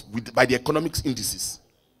backwards by the economics indices.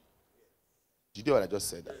 Did you hear what I just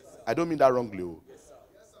said? I don't mean that wrongly.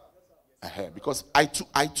 Because I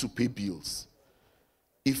too pay bills.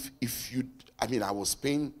 I was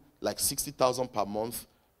paying like 60,000 per month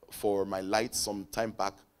for my lights some time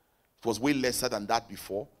back. It was way lesser than that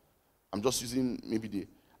before. I'm just using maybe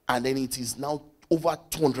and then it is now over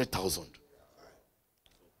 200,000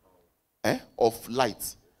 of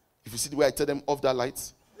lights. If you see the way I tell them off the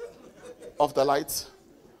lights, off the lights,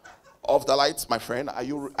 off the lights, my friend. Do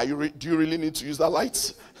you really need to use that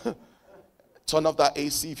light? Turn off that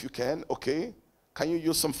AC if you can. Okay, can you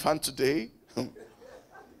use some fan today?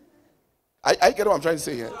 I get what I'm trying to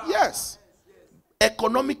say here. Yes.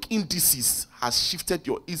 Economic indices has shifted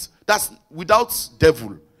that's without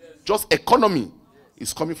devil. Just economy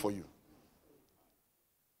is coming for you.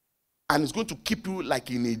 And it's going to keep you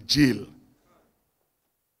like in a jail.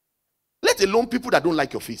 Let alone people that don't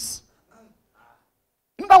like your face.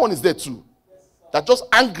 You know that one is there too. They're just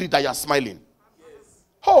angry that you're smiling.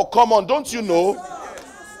 Oh, come on, don't you know?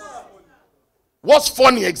 What's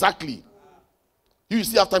funny exactly? You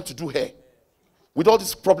still have time to do hair. With all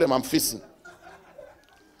this problem I'm facing.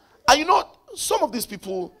 And you know, some of these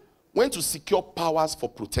people went to secure powers for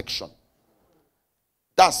protection.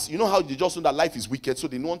 You know how they just know that life is wicked, so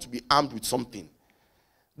they want to be armed with something.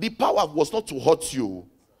 The power was not to hurt you,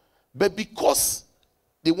 but because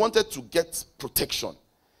they wanted to get protection,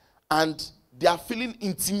 and they are feeling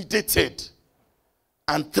intimidated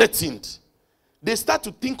and threatened, they start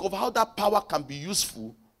to think of how that power can be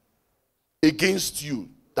useful against you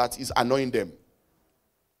that is annoying them.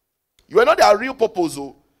 You are not their real purpose,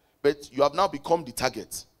 but you have now become the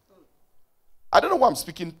target. I don't know who I'm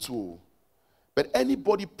speaking to, but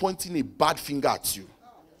anybody pointing a bad finger at you,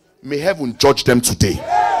 may heaven judge them today.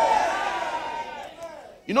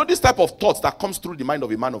 You know, this type of thoughts that comes through the mind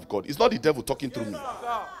of a man of God, it's not the devil talking through me.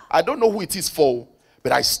 I don't know who it is for,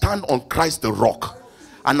 but I stand on Christ the rock,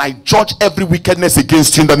 and I judge every wickedness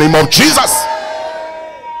against you in the name of Jesus.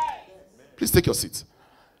 Please take your seat.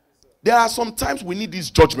 There are some times we need this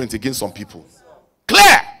judgment against some people.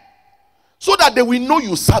 Clear! So that they will know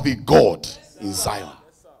you serve a God in Zion.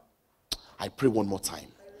 I pray one more time.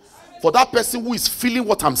 For that person who is feeling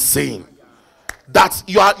what I'm saying, that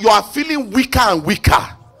you are feeling weaker and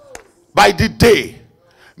weaker by the day,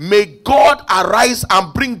 May God arise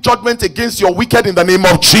and bring judgment against your wicked in the name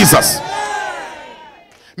of Jesus.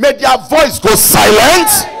 May their voice go silent.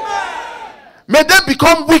 May they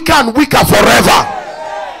become weaker and weaker forever.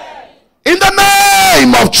 In the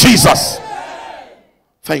name of Jesus.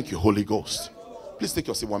 Thank you, Holy Ghost. Please take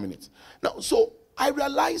your seat 1 minute. Now, so I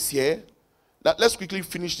realize here that let's quickly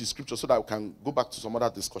finish the scripture so that we can go back to some other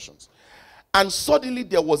discussions. And suddenly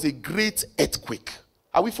there was a great earthquake.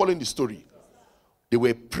 Are we following the story? They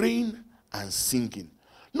were praying and singing.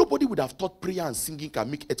 Nobody would have thought prayer and singing can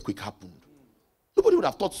make earthquake happen. Nobody would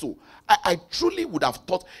have thought so. I truly would have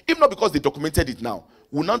thought, if not because they documented it now,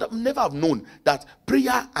 would not never have known that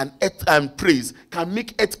prayer and praise can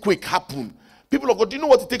make earthquake happen. People of God, do you know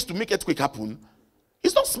what it takes to make earthquake happen?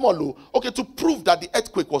 It's not small, though. Okay, to prove that the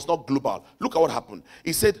earthquake was not global, look at what happened.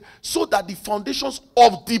 He said, so that the foundations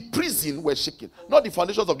of the prison were shaken, not the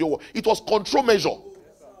foundations of the wall. It was control measure.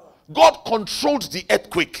 God controlled the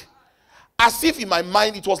earthquake. As if in my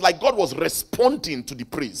mind, it was like God was responding to the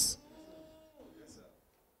praise.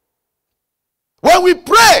 When we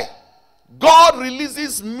pray, God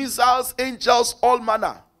releases missiles, angels, all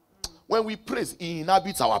manner. When we praise, He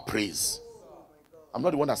inhabits our praise. I'm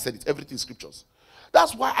not the one that said it. Everything is scriptures.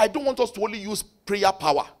 That's why I don't want us to only use prayer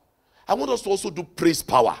power. I want us to also do praise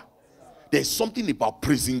power. There's something about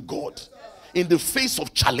praising God in the face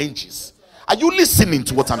of challenges. Are you listening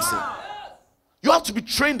to what I'm saying? You have to be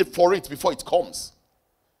trained for it before it comes.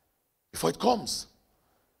 Before it comes.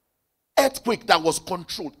 Earthquake that was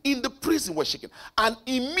controlled in the prison was shaken, and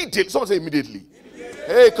immediately, someone say immediately.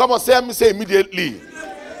 Hey, come on, say immediately.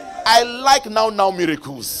 I like now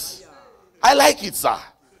miracles. I like it, sir.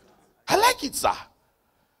 I like it, sir.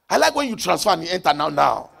 I like when you transfer and you enter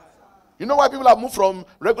now. You know why people have moved from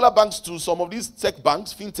regular banks to some of these tech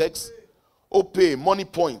banks, fintechs? Opay, money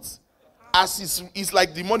points. As it's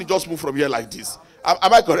like the money just moved from here like this.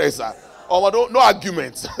 Am I correct, sir? Or no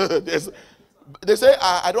argument. They say,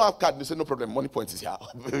 I don't have card. They say, no problem. Money point is here.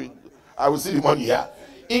 I will see the money here.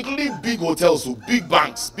 Including big hotels, so big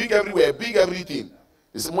banks, big everywhere, big everything.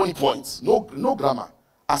 It's money points. No grammar.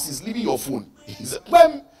 As he's leaving your phone.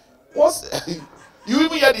 When, you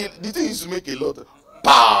even hear the thing used to make a lot.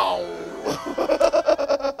 Pow!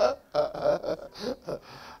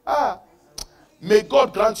 May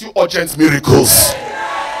God grant you urgent miracles.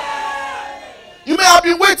 You may have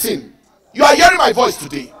been waiting. You are hearing my voice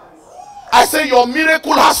today. I say your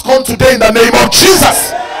miracle has come today in the name of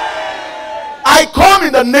Jesus. I come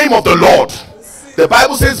in the name of the Lord. The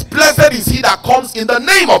Bible says, blessed is he that comes in the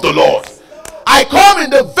name of the Lord. I come in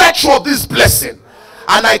the virtue of this blessing,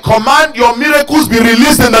 and I command your miracles be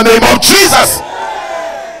released in the name of Jesus.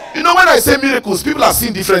 You know, when I say miracles, people are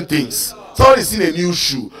seeing different things. Somebody's seen a new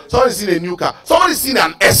shoe. Somebody's seen a new car. Somebody's seen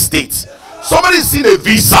an estate. Somebody's seen a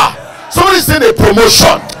visa. Somebody's seen a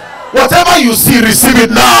promotion. Whatever you see, receive it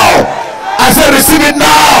now. I said receive it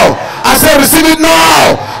now. I said receive it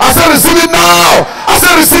now. I said receive it now. I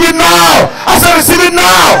said receive it now. I said receive it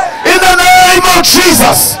now. In the name of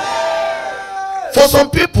Jesus. For some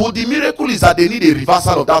people, the miracle is that they need a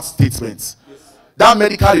reversal of that statement. That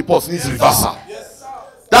medical report needs reversal.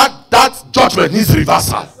 That judgment needs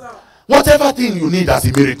reversal. Whatever thing you need as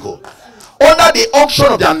a miracle, under the unction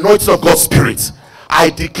of the anointing of God's Spirit, I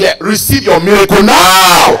declare, receive your miracle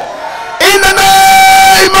now. In the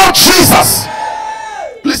name of Jesus.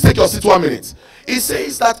 Please take your seat 1 minute. It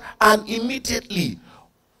says that, and immediately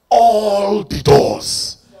all the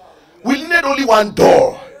doors. We need only one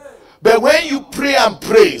door. But when you pray and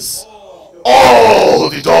praise, all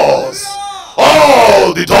the doors,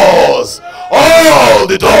 all the doors, all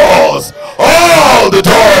the doors, all the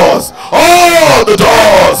doors, all the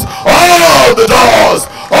doors, all the doors,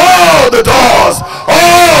 all the doors,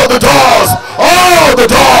 all the doors, all the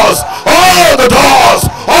doors, all the doors,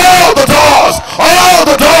 all the doors, all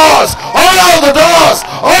the doors, all the doors,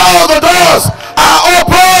 all the doors are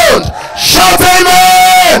opened. Shout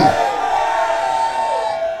amen.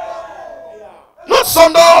 Not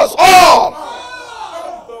some doors, all.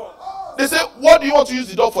 They say, what do you want to use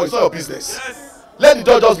the door for? It's not your business. Let the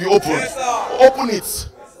door just be open. Open it.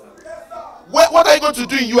 What are you going to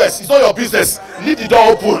do in US? It's not your business. Leave the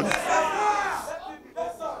door open.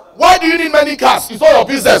 Why do you need many cars? It's not your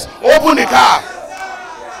business. Open the car.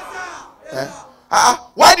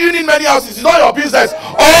 Why do you need many houses? It's not your business.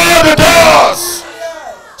 All the doors.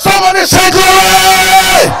 Somebody say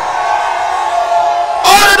glory.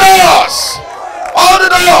 All the doors. All the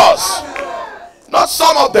doors. Not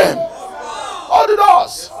some of them. All the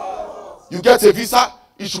doors. You get a visa,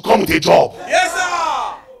 it should come with a job. Yes,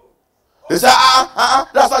 sir. They say,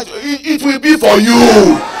 that's not, it will be for you.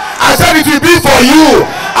 I said it will be for you.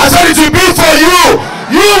 I said it will be for you.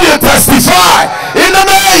 You will testify in the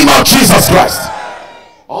name of Jesus Christ.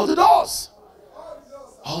 All the doors.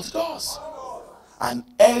 All the doors. And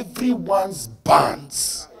everyone's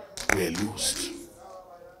bands were loosed.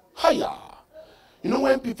 Hiya. You know,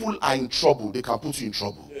 when people are in trouble, they can put you in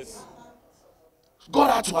trouble. Yes.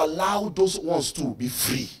 God had to allow those ones to be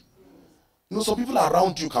free. You know, some people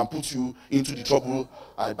around you can put you into the trouble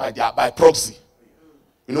by proxy.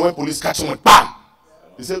 You know, when police catch someone, bam!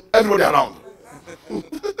 They say, everybody around.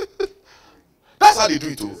 That's how they do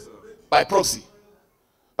it too. By proxy.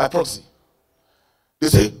 By proxy. They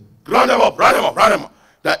say, round them up, round them up, round them up.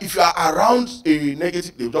 That if you are around a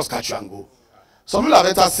negative, they'll just catch you and go. Some people have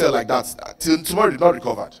entered cell like that till tomorrow they're not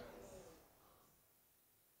recovered.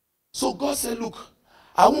 So God said, look,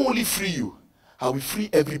 I won't only free you, I will free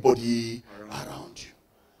everybody around you.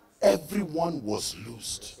 Everyone was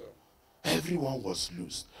loosed. Everyone was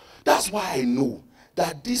loosed. That's why I know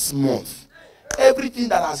that this month, everything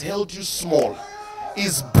that has held you small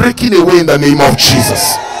is breaking away in the name of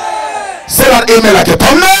Jesus. Say that amen like a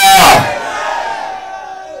thunder.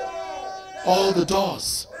 All the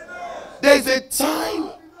doors. There is a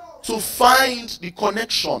time to find the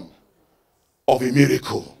connection of a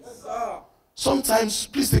miracle. Sometimes,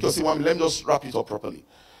 please take your seat 1 minute. Let me just wrap it up properly.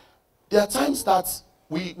 There are times that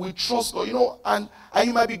we trust God, you know, and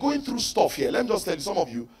you might be going through stuff here. Let me just tell you, some of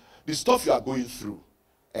you, the stuff you are going through,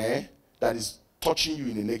 that is touching you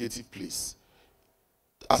in a negative place.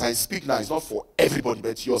 As I speak now, it's not for everybody,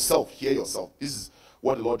 but yourself. Hear yourself. This is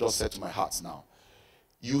what the Lord just said to my heart now.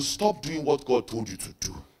 You stop doing what God told you to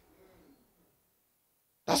do.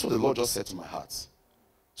 That's what the Lord just said to my heart.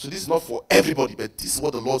 So this is not for everybody, but this is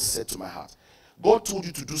what the Lord said to my heart. God told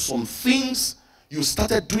you to do some things. You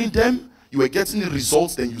started doing them. You were getting the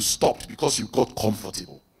results. Then you stopped because you got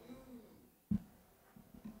comfortable.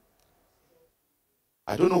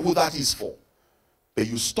 I don't know who that is for. But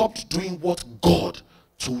you stopped doing what God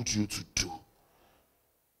told you to do.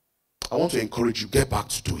 I want to encourage you, get back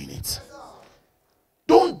to doing it.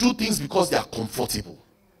 Don't do things because they are comfortable.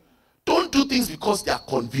 Don't do things because they are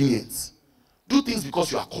convenient. Do things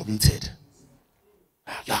because you are committed.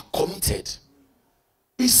 You are committed.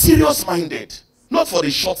 Be serious-minded. Not for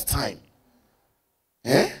the short time.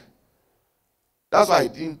 That's why I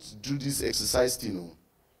didn't do this exercise thing. No.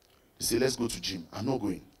 They say, let's go to gym. I'm not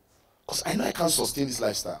going. Because I know I can't sustain this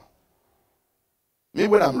lifestyle. Maybe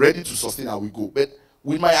when I'm ready to sustain, I will go. But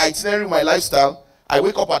with my itinerary, my lifestyle, I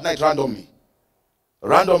wake up at night randomly.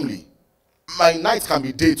 Randomly. My night can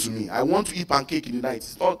be day to me. I want to eat pancake in the night.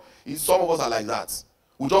 Some of us are like that.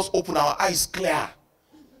 We just open our eyes clear.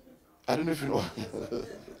 I don't know if you know.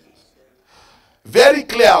 Very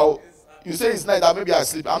clear. You say it's night, that maybe I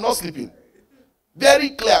sleep. I'm not sleeping. Very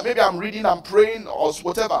clear. Maybe I'm reading, I'm praying, or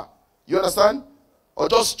whatever. You understand? Or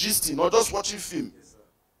just gisting, or just watching film.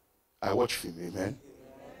 I watch film, amen.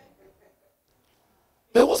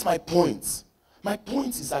 But what's my point? My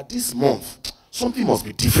point is that this month, something must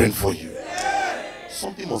be different for you.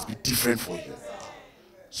 Something must be different for you.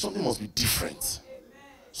 Something must be different.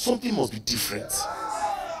 Something must be different.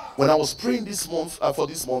 When I was praying this month, for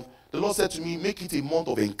this month, the Lord said to me, make it a month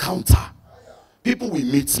of encounter. People will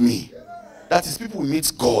meet me. That is, people will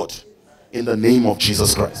meet God in the name of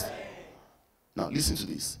Jesus Christ. Now, listen to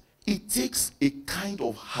this. It takes a kind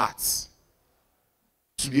of heart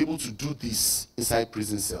to be able to do this inside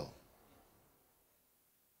prison cell.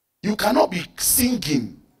 You cannot be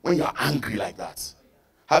singing when you're angry like that.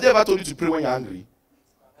 Have they ever told you to pray when you're angry?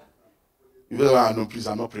 You be like, no, please,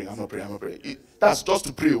 I'm not praying, I'm not praying, I'm not praying. That's just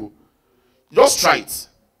to pray. Just try it.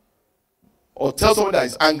 Or tell someone that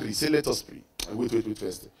is angry, say, let us pray. Wait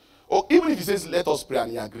first. Or even if he says, let us pray,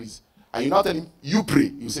 and he agrees, and you now tell him, you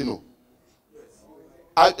pray, you say no.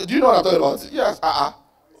 Do you know what I'm talking about? Yes,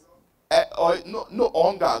 no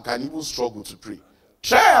hunger can even struggle to pray.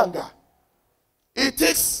 Try anger. It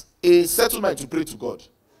takes a settlement to pray to God.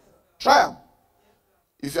 Try them.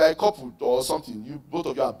 If you are a couple or something, you both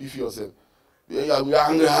of you are beefy yourself. We are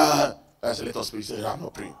angry. I say, let us pray. You say, I'm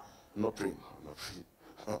not praying. I'm not praying. I'm not praying.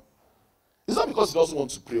 It's not because he doesn't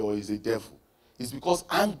want to pray or he's a devil. It's because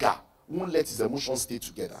anger won't let his emotions stay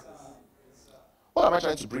together. What am I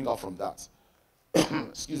trying to bring out from that?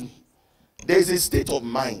 Excuse me. There is a state of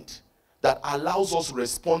mind that allows us to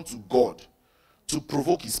respond to God to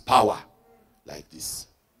provoke his power like this.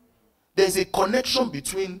 There is a connection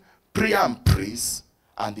between prayer and praise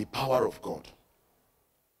and the power of God.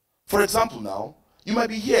 For example now, you might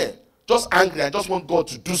be here just angry and just want God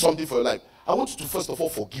to do something for your life. I want you to first of all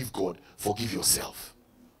forgive God, forgive yourself.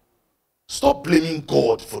 Stop blaming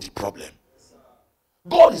God for the problem.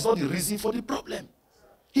 God is not the reason for the problem.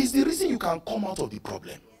 He's the reason you can come out of the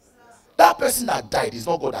problem. That person that died is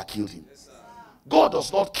not God that killed him. God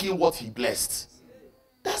does not kill what he blessed.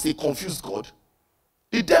 That's a confused God.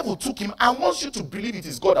 The devil took him and wants you to believe it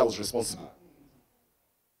is God that was responsible.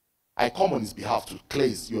 I come on his behalf to clear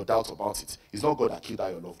your doubt about it. It's not God that killed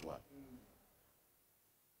your loved one.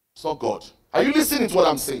 It's not God. Are you listening to what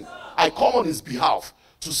I'm saying? I come on his behalf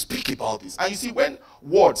to speak about this. And you see, when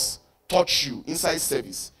words touch you inside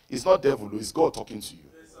service, it's not devil, it's God talking to you.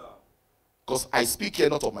 Because I speak here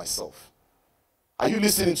not of myself. Are you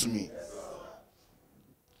listening to me?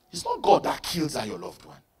 It's not God that kills your loved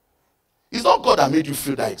one. It's not God that made you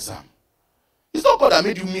fail that exam. It's not God that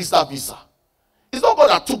made you miss that visa. It's not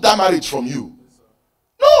God that took that marriage from you.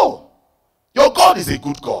 No. Your God is a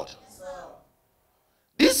good God.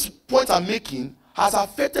 This point I'm making has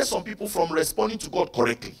affected some people from responding to God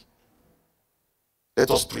correctly.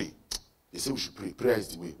 Let us pray. They say we should pray. Prayer is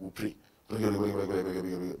the way. We'll pray.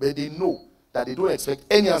 But they know that they don't expect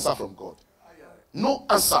any answer from God. No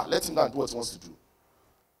answer. Let him go and do what he wants to do.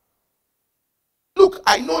 Look,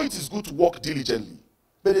 I know it is good to work diligently,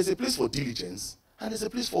 but there's a place for diligence and there's a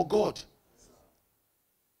place for God.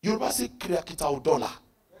 Yoruba say kriakita odola.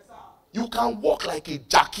 You can walk like a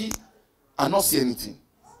Jackie and not see anything.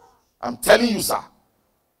 I'm telling you, sir.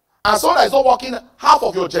 And someone that is not working, half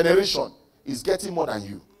of your generation is getting more than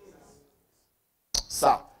you.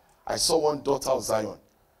 Sir, I saw one daughter of Zion.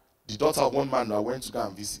 The daughter of one man who I went to go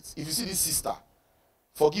and visit. If you see this sister,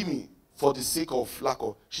 forgive me for the sake of lack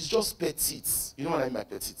of, she's just petite. You know what I mean by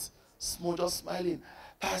petite? Small, just smiling.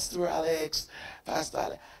 Pastor Alex, Pastor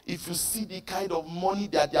Alex. If you see the kind of money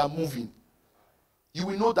that they are moving, you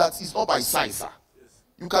will know that it's not by size, sir.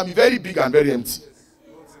 You can be very big and very empty.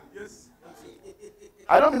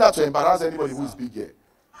 I don't mean that to embarrass anybody who is big here.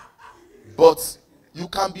 But you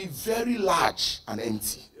can be very large and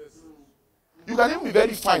empty. You can even be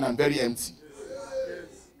very fine and very empty.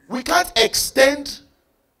 We can't extend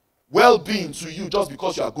well-being to you just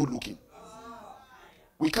because you are good looking.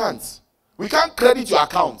 We can't. We can't credit your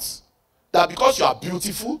accounts that because you are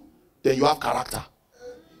beautiful, then you have character.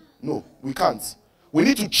 No, we can't. We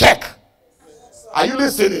need to check. Are you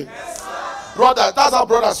listening? Brother, that's how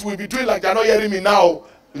brothers will be doing like they're not hearing me now.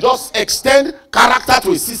 You just extend character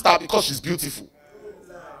to a sister because she's beautiful.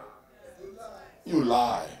 You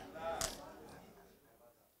lie.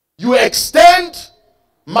 You extend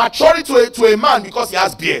maturity to a man because he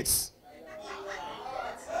has beards.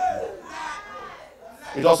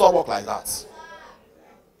 It does not work like that.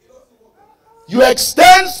 You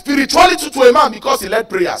extend spirituality to a man because he led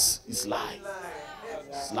prayers. It's lie.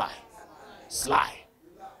 It's lie. It's lie.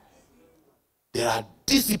 There are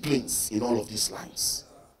disciplines in all of these lines.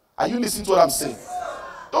 Are you listening to what I'm saying?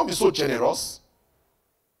 Don't be so generous.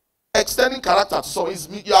 Extending character to someone is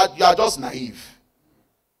you are just naive.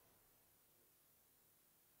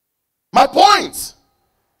 My point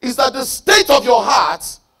is that the state of your heart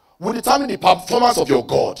will determine the performance of your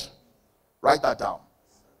God. Write that down.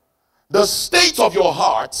 The state of your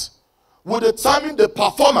heart will determine the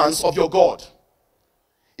performance of your God.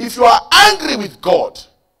 If you are angry with God,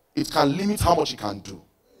 it can limit how much he can do.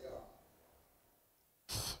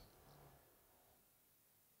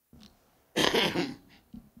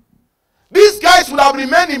 These guys would have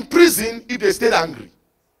remained in prison if they stayed angry.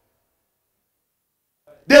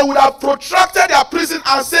 They would have protracted their prison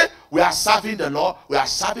and said, we are serving the law, we are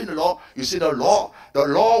serving the law. You see the law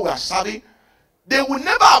we are serving. They would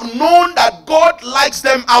never have known that God likes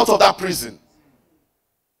them out of that prison.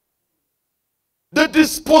 The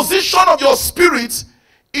disposition of your spirit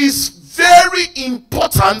is very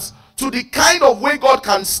important to the kind of way God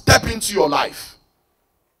can step into your life.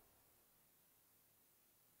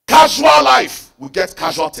 Casual life, we get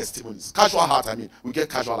casual testimonies. Casual heart, we get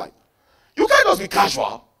casual life. You can't just be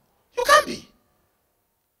casual. You can't be.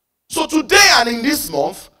 So today and in this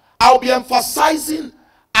month, I'll be emphasizing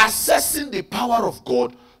assessing the power of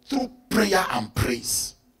God through prayer and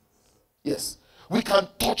praise. Yes. We can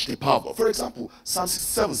touch the power of God. For example, Psalm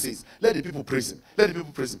 67 says, let the people praise him. Let the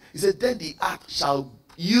people praise him. He said, then the earth shall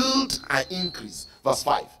yield an increase. Verse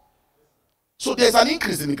 5. So there's an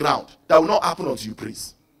increase in the ground that will not happen until you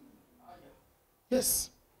praise. Yes.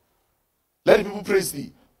 Let the people praise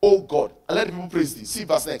thee, oh God. And let the people praise thee. See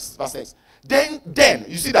verse next. Verse next. Then,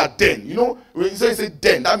 you see that then. You know, when you say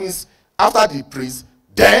then, that means after the praise,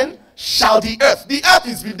 then shall the earth. The earth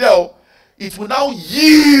is been there. It will now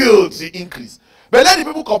yield the increase. But let the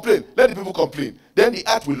people complain. Let the people complain. Then the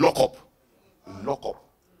earth will lock up. Lock up.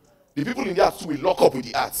 The people in the earth too will lock up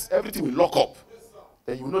with the earth. Everything will lock up.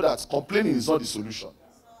 Then you will know that complaining is not the solution.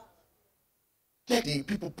 Let the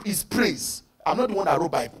people please praise. I'm not the one that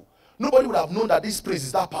wrote Bible. Nobody would have known that this praise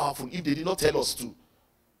is that powerful if they did not tell us to.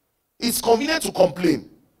 It's convenient to complain.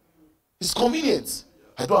 It's convenient.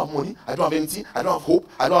 I don't have money. I don't have anything. I don't have hope.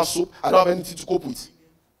 I don't have soap. I don't have anything to cope with.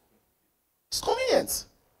 It's convenient.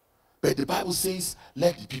 But the Bible says,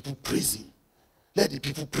 let the people praise him. Let the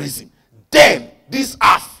people praise him. Then, this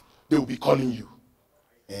earth, they will be calling you.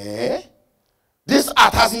 This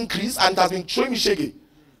earth has increased and has been showing me shaky.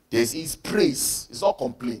 This is praise. It's not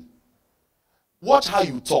complaint. Watch how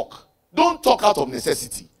you talk. Don't talk out of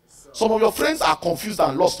necessity. Some of your friends are confused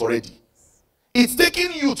and lost already. It's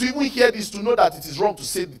taking you to even hear this to know that it is wrong to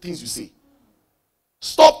say the things you say.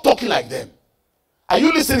 Stop talking like them. Are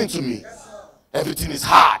you listening to me? Everything is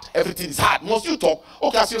hard. Everything is hard. Must you talk?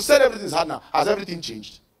 Okay, as you said everything is hard now, has everything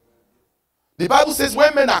changed? The Bible says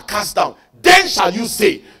when men are cast down, then shall you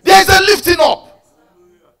say, there is a lifting up.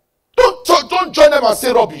 Don't join them and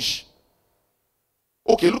say rubbish.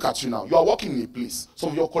 Okay, look at you now. You are working in a place.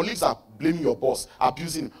 Some of your colleagues are blaming your boss,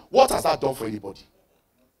 abusing him. What has that done for anybody?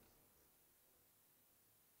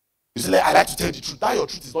 You say, I like to tell the truth. That your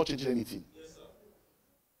truth is not changing anything.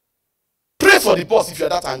 Pray for the boss if you are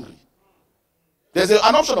that angry. There's an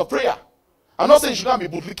option of prayer. I'm not saying you should not be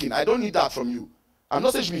bootlicking. I don't need that from you. I'm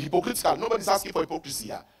not saying you should be hypocritical. Nobody's asking for hypocrisy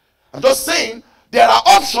here. I'm just saying there are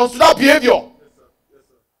options to that behavior.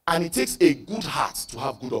 And it takes a good heart to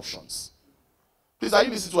have good options. Please, are you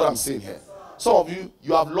listening to what I'm saying here? Some of you,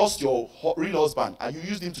 you have lost your real husband and you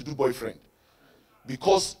used him to do boyfriend.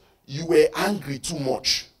 Because you were angry too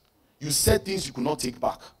much. You said things you could not take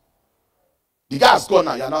back. The guy has gone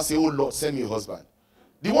now. You are now saying, oh Lord, send me a husband.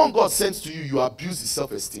 The one God sends to you, you abuse his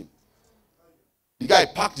self-esteem. The guy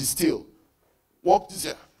packed his tail, walked this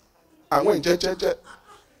year, and went,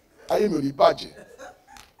 I am really bad.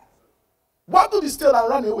 Waggled his tail and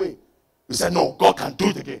ran away. He said, no, God can do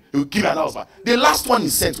it again. He will give an husband. The last one he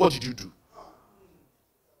sent, what did you do?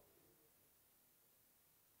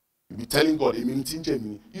 You'll be telling God,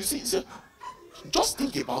 you see, just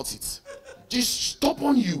think about it. Just stop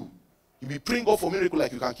on you. You'll be praying God for miracle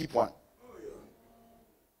like you can keep one.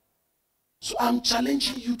 So I'm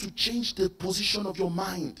challenging you to change the position of your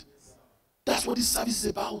mind. That's what this service is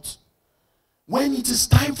about. When it is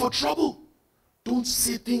time for trouble, don't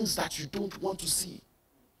say things that you don't want to see.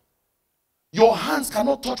 Your hands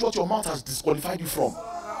cannot touch what your mouth has disqualified you from.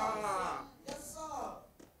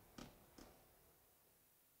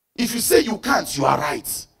 If you say you can't, you are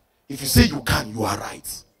right. If you say you can, you are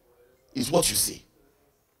right. It's what you say.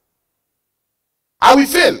 I will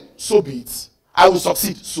fail, so be it. I will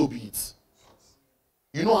succeed, so be it.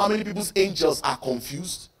 You know how many people's angels are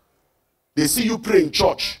confused? They see you pray in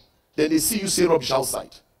church, then they see you say rubbish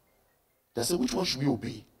outside. They say, which one should we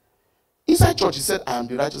obey? Inside church, he said, I am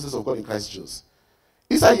the righteousness of God in Christ Jesus.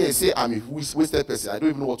 Inside here, he said, I'm a wasted person. I don't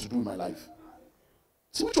even know what to do in my life.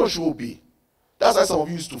 See, which one should we obey? That's why some of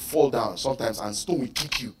you used to fall down sometimes and stone will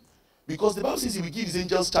kick you. Because the Bible says he will give his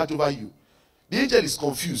angels charge over you. The angel is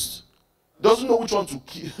confused. Doesn't know which one to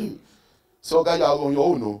kill. So, guys, you are on your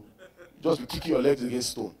own, no? Just be kicking your legs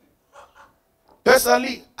against stone.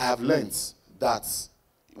 Personally, I have learned that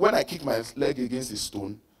when I kick my leg against a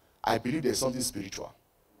stone, I believe there's something spiritual.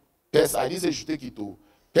 I didn't say you should take it to.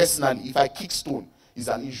 Personally, if I kick stone, it's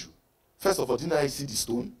an issue. First of all, didn't I see the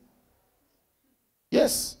stone?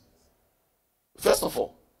 Yes. First of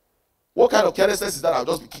all, what kind of carelessness is that? I'll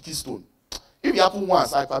just be kicking stone. If it happens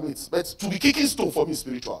once, I permit. But to be kicking stone for me is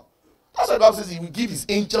spiritual. That's why the Bible says he will give his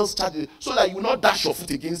angels charge so that you will not dash your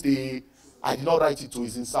foot against the. I did not write it to.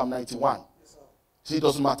 It's in Psalm 91. See, it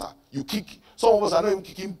doesn't matter. You kick. Some of us are not even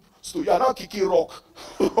kicking stone. You are not kicking rock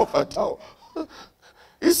up and down.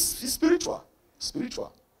 It's spiritual.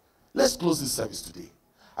 Spiritual. Let's close this service today.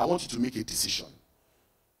 I want you to make a decision.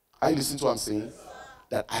 Are you listening to what I'm saying?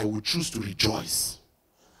 That I will choose to rejoice.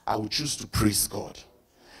 I will choose to praise God.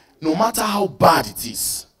 No matter how bad it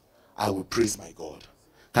is, I will praise my God.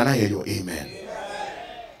 Can I hear your amen?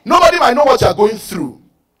 Nobody might know what you are going through,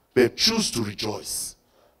 but choose to rejoice.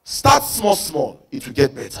 Start small, it will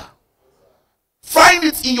get better. Find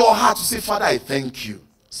it in your heart to say, Father, I thank you.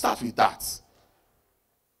 Start with that.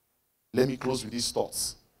 Let me close with these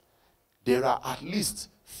thoughts. There are at least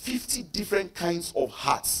 50 different kinds of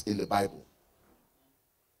hearts in the Bible.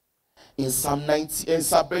 In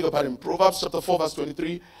Proverbs chapter 4 verse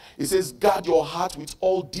 23, it says, guard your heart with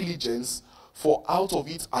all diligence, for out of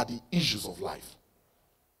it are the issues of life.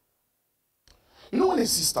 You know, when a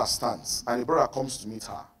sister stands and a brother comes to meet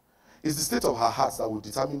her, it's the state of her heart that will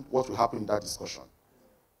determine what will happen in that discussion.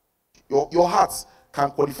 Your heart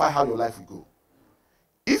can qualify how your life will go.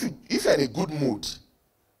 If you're in a good mood,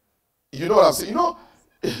 you know what I'm saying? You know,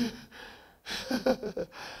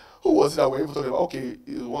 who was it that we were even talking about? Okay,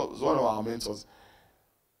 it was one of our mentors.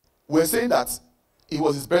 We're saying that It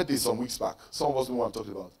was his birthday some weeks back. Some of us know what I'm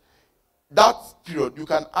talking about. That period, you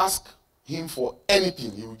can ask him for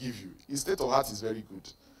anything, he will give you. His state of heart is very good.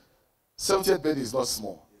 70th birthday is not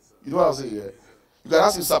small. You know what I'm saying? Yeah? You can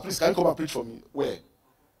ask him, sir, please, can you come and preach for me? Where?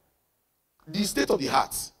 The state of the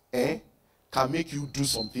heart can make you do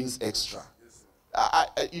some things extra.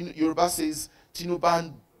 Yoruba says,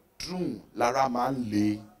 Tinuban drum lara man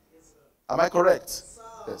le. Am I correct?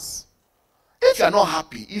 Yes. If you are not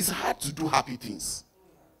happy, it's hard to do happy things.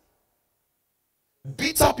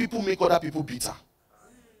 Bitter people make other people bitter.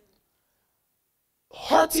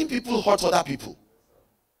 Hurting people hurt other people.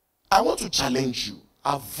 I want to challenge you.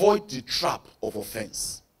 Avoid the trap of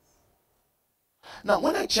offense. Now,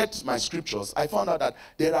 when I checked my scriptures, I found out that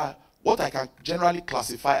there are what I can generally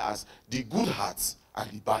classify as the good hearts and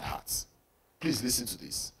the bad hearts. Please listen to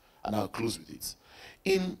this, and I'll close with it.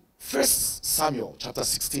 In 1 Samuel chapter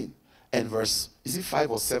 16 and verse, is it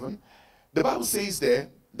 5 or 7? The Bible says there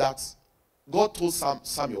that God told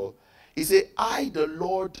Samuel, he said, I, the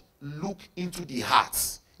Lord, look into the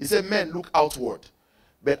hearts. He said, men look outward,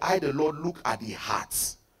 but I, the Lord, look at the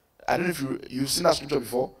hearts. I don't know if you've seen that scripture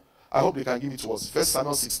before. I hope they can give it to us. 1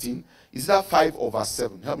 Samuel 16. Is that 5 or verse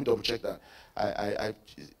 7? Help me double check that.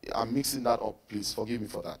 I'm mixing that up. Please forgive me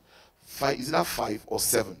for that. 5, is that 5 or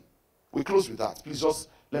 7? We close with that. Please just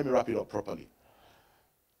let me wrap it up properly.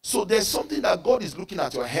 So there's something that God is looking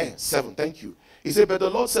at your hair. 7. Thank you. He said, but the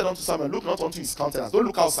Lord said unto Samuel, look not unto his countenance. Don't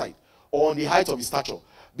look outside or on the height of his stature,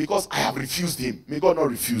 because I have refused him. May God not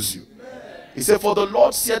refuse you. Amen. He said, for the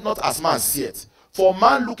Lord seeth not as man seeth. For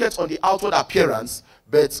man looketh on the outward appearance,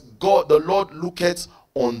 but God, the Lord, looketh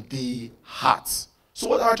on the heart. So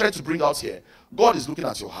what am I trying to bring out here? God is looking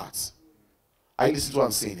at your heart. Are you listening to what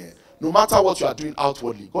I'm saying here? No matter what you are doing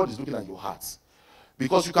outwardly, God is looking at your heart.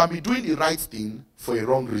 Because you can be doing the right thing for a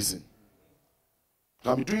wrong reason. You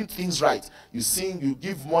can be doing things right. You sing, you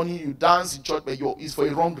give money, you dance in church, but it's for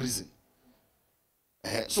a wrong reason.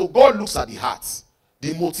 So God looks at the heart.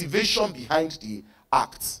 The motivation behind the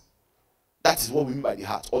act. That is what we mean by the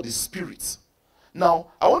heart, or the spirit. Now,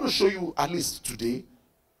 I want to show you, at least today,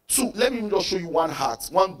 two. Let me just show you one heart,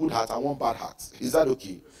 one good heart and one bad heart. Is that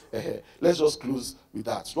okay? Let's just close with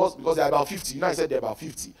that. Just because there are about 50. You know, I said there are about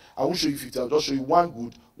 50. I won't show you 50. I'll just show you one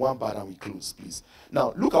good, one bad, and we close, please.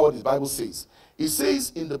 Now, look at what the Bible says. It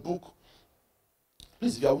says in the book,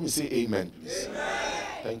 please, if you are with me, say amen, please. Amen.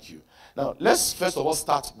 Thank you. Now, let's first of all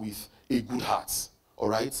start with a good heart. All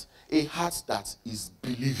right? A heart that is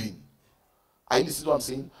believing. I listen to what I'm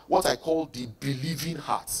saying? What I call the believing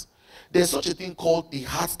heart. There's such a thing called the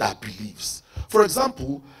heart that believes. For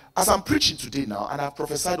example, as I'm preaching today now, and I've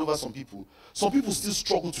prophesied over some people still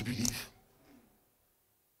struggle to believe.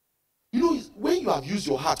 You know, when you have used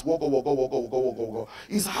your heart,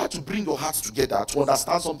 it's hard to bring your heart together to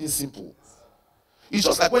understand something simple. It's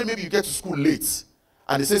just like when maybe you get to school late,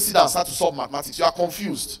 and they say, sit down and start to solve mathematics. You are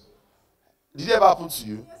confused. Did it ever happen to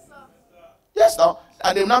you? Yes, sir. Yes, now.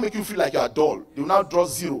 And they will now make you feel like you are dull. They will now draw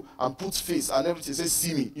 0 and put face and everything. Say,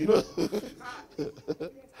 see me. You know?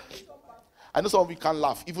 I know some of you can't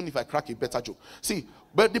laugh, even if I crack a better joke. See,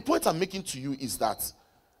 but the point I'm making to you is that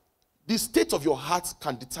the state of your heart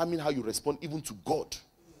can determine how you respond even to God.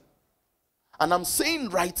 And I'm saying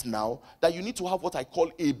right now that you need to have what I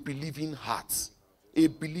call a believing heart. A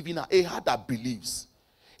believing heart. A heart that believes.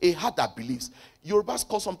 A heart that believes. Yorubas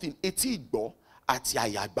call something eti igbo ati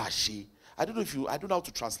ayagbashi. I don't know how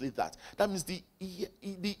to translate that. That means the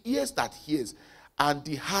ears that hears and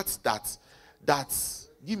the heart that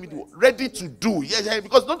give me the ready to do. Yeah,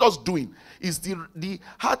 because not just doing, is the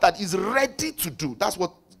heart that is ready to do. That's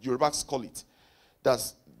what Yorubas call it.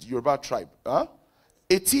 That's the Yoruba tribe.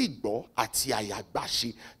 Etigbo ati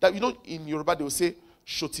ayagbashi. That, you know, in Yoruba they will say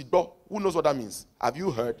shotigbo. Who knows what that means? Have you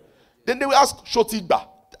heard? Then they will ask shotigba.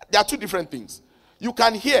 There are two different things. You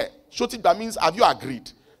can hear shotigba means have you agreed?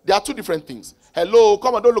 There are two different things. Hello,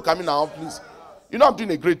 come on, don't look at me now, please. You know I'm doing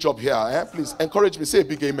a great job here. Please encourage me. Say a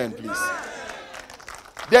big amen, please.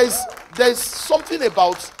 There's something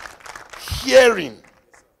about hearing,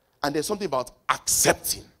 and there's something about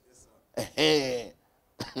accepting.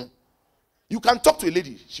 You can talk to a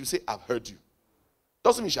lady. She'll say, I've heard you.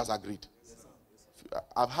 Doesn't mean she has agreed.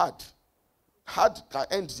 I've heard. Heard can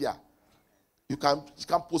end here. You can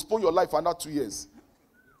postpone your life for another 2 years.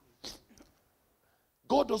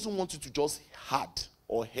 God doesn't want you to just heard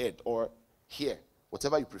or heard or hear,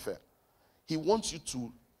 whatever you prefer. He wants you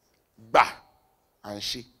to ba and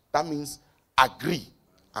she. That means agree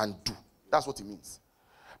and do. That's what it means.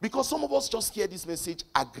 Because some of us just hear this message,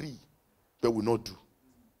 agree, but will not do.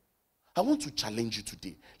 I want to challenge you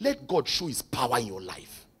today. Let God show his power in your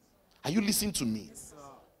life. Are you listening to me? Yes,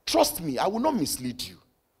 Trust me, I will not mislead you.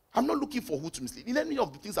 I'm not looking for who to mislead. In any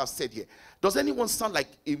of the things I've said here, does anyone sound like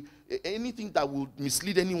anything that will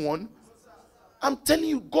mislead anyone? I'm telling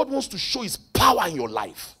you, God wants to show his power in your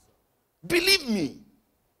life. Believe me.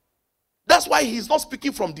 That's why he's not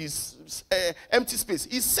speaking from this empty space.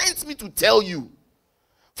 He sent me to tell you.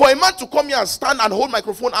 For a man to come here and stand and hold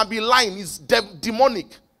microphone and be lying is demonic.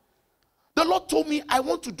 The Lord told me, I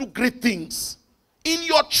want to do great things in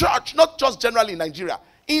your church, not just generally in Nigeria.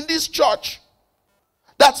 In this church,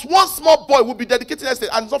 that's one small boy will be dedicated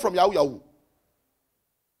and it's not from Yahoo Yahoo.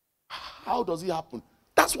 How does it happen?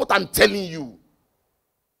 That's what I'm telling you.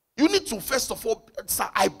 You need to first of all say,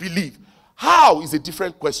 I believe. How is a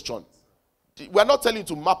different question. We're not telling you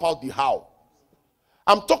to map out the how.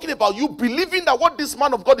 I'm talking about you believing that what this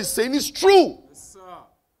man of God is saying is true. Yes, sir.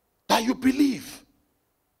 That you believe.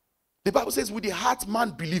 The Bible says, with the heart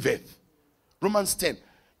man believeth. Romans 10.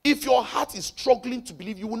 If your heart is struggling to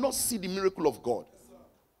believe, you will not see the miracle of God.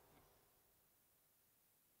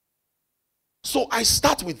 So I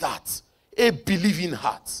start with that. A believing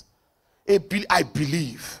heart. I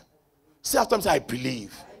believe. Say after me, say, I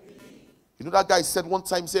believe. You know that guy said one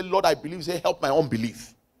time, say, Lord, I believe. Say, help my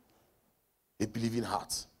unbelief. A believing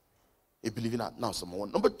heart. A believing heart. Now,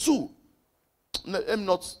 someone. Number two. Let me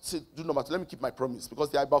not say, do number two. Let me keep my promise. Because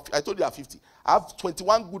they are about, I told you I have 50. I have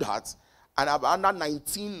 21 good hearts. And I have under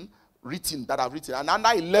 19 written that I've written. And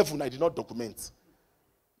under 11 I did not document.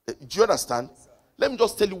 Do you understand? Let me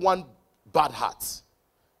just tell you one bad heart.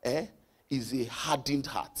 Is a hardened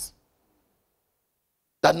heart.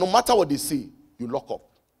 That no matter what they say, you lock up.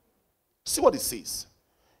 See what it says.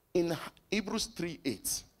 In Hebrews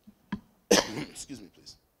 3:8. Excuse me,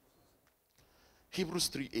 please. Hebrews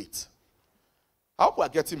 3:8. I hope we are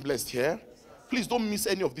getting blessed here. Please don't miss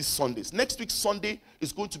any of these Sundays. Next week Sunday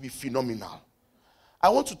is going to be phenomenal. I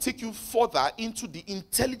want to take you further into the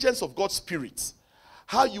intelligence of God's Spirit.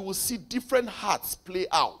 How you will see different hearts play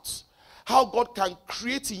out. How God can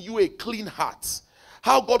create in you a clean heart.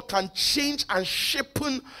 How God can change and shape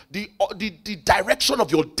the direction of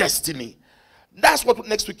your destiny. That's what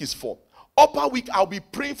next week is for. Upper week, I'll be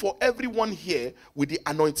praying for everyone here with the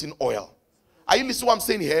anointing oil. Are you listening to what I'm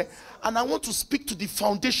saying here? And I want to speak to the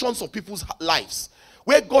foundations of people's lives.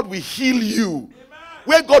 Where God will heal you. Amen.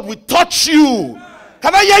 Where God will touch you. Amen.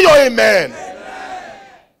 Can I hear your amen? Amen.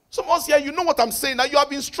 Some of us here, you know what I'm saying. Now you have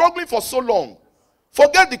been struggling for so long.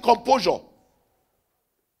 Forget the composure.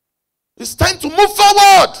 It's time to move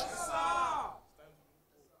forward.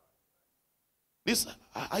 This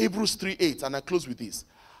Hebrews 3:8, and I close with this.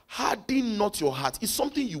 Harden not your heart. It's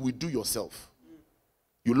something you will do yourself.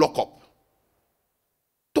 You lock up.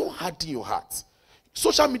 Don't harden your heart.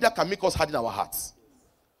 Social media can make us harden our hearts.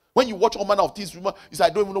 When you watch all manner of things, you say, I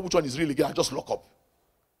don't even know which one is real again. I just lock up.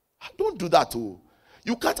 Don't do that. Oh.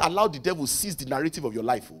 You can't allow the devil seize the narrative of your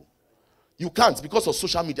life. Oh. You can't because of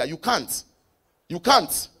social media. You can't. You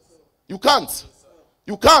can't. You can't.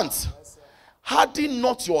 You can't. Harden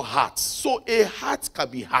not your heart. So a heart can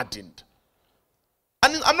be hardened.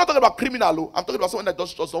 And I'm not talking about criminal. I'm talking about someone that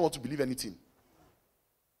just don't want to believe anything.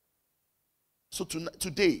 So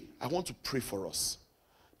today, I want to pray for us.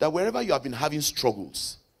 That wherever you have been having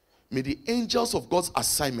struggles, may the angels of God's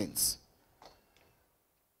assignments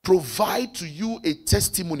provide to you a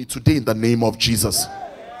testimony today in the name of Jesus.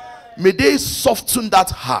 May they soften that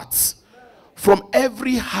heart from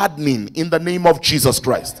every hardening in the name of Jesus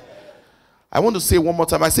Christ. I want to say one more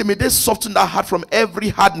time. I say, may they soften that heart from every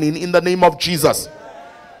hardening in the name of Jesus.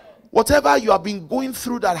 Whatever you have been going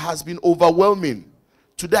through that has been overwhelming,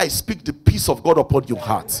 today I speak the peace of God upon your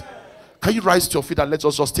heart. Can you rise to your feet and let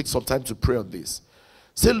us just take some time to pray on this?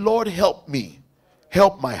 Say, Lord, help me.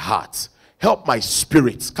 Help my heart. Help my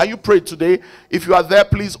spirit. Can you pray today? If you are there,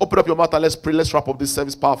 please open up your mouth and let's pray. Let's wrap up this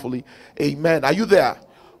service powerfully. Amen. Are you there?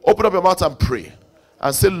 Open up your mouth and pray.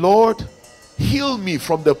 And say, Lord, heal me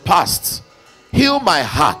from the past. Heal my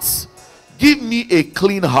heart. Give me a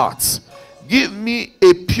clean heart. Give me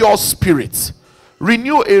a pure spirit.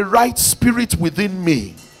 Renew a right spirit within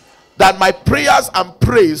me, that my prayers and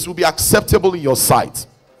praise will be acceptable in your sight.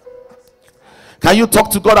 Can you talk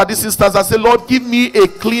to God at this instance and say, Lord, give me a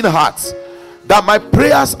clean heart, that my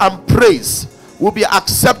prayers and praise will be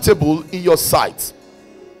acceptable in your sight?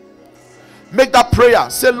 Make that prayer.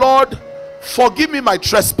 Say, Lord, forgive me my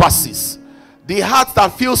trespasses. The heart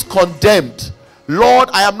that feels condemned, Lord,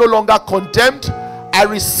 I am no longer condemned. I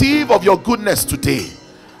receive of your goodness today.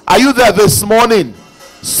 Are you there this morning?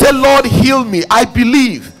 Say, Lord, heal me. I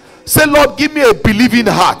believe. Say, Lord, give me a believing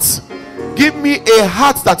heart. Give me a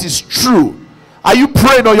heart that is true. Are you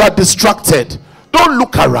praying or you are distracted? Don't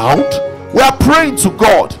look around. We are praying to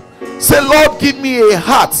God. Say, Lord, give me a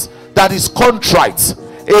heart that is contrite,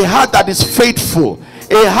 a heart that is faithful,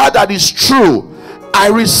 a heart that is true. I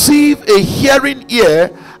receive a hearing ear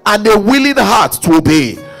and a willing heart to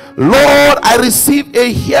obey. Lord, I receive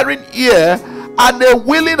a hearing ear and a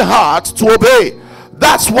willing heart to obey.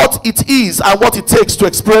 That's what it is and what it takes to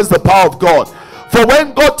experience the power of God. For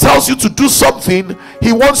when God tells you to do something,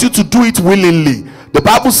 he wants you to do it willingly. The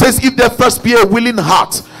Bible says, if there first be a willing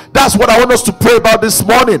heart. That's what I want us to pray about this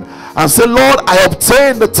morning, and say, Lord, I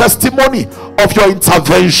obtain the testimony of your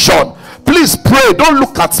intervention. Please pray. Don't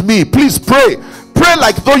look at me. Please pray. Pray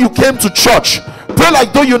like though you came to church. Pray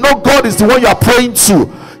like though you know God is the one you are praying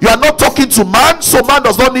to. You are not talking to man, so man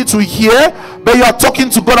does not need to hear, but you are talking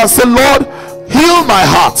to God and say, Lord, heal my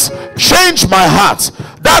heart, change my heart,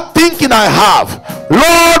 that thinking I have,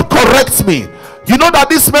 Lord, correct me. You know that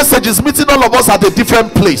this message is meeting all of us at a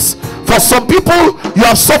different place. For some people, you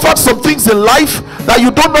have suffered some things in life that you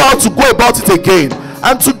don't know how to go about it again,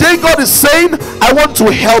 and today God is saying, I want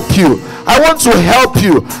to help you. I want to help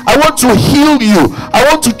you. I want to heal you. I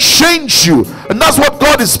want to change you. And that's what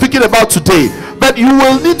God is speaking about today. But you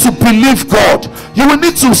will need to believe God. You will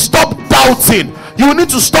need to stop doubting. You will need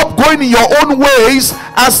to stop going in your own ways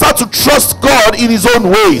and start to trust God in his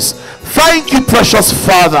own ways. Thank you, precious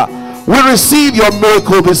Father. We receive your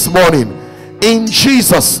miracle this morning. In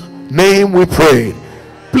Jesus' name we pray.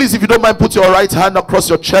 Please, if you don't mind, put your right hand across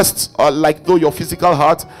your chest, or like though your physical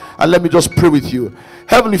heart, and let me just pray with you.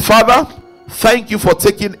 Heavenly Father, thank you for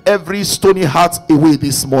taking every stony heart away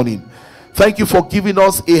this morning. Thank you for giving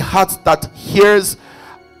us a heart that hears,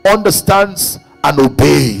 understands, and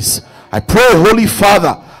obeys. I pray, Holy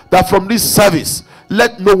Father, that from this service,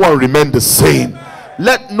 let no one remain the same.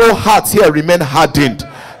 Let no heart here remain hardened.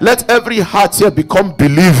 Let every heart here become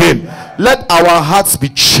believing. Let our hearts be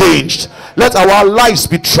changed. Let our lives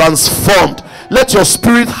be transformed. Let your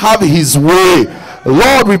Spirit have his way.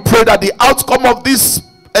 Lord, we pray that the outcome of this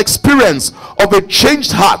experience of a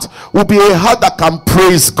changed heart will be a heart that can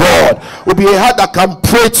praise God, will be a heart that can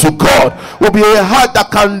pray to God, will be a heart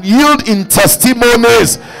that can yield in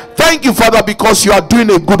testimonies. Thank you, Father, because you are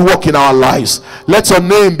doing a good work in our lives. Let your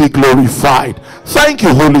name be glorified. Thank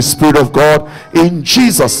you, Holy Spirit of God. In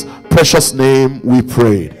Jesus' precious name we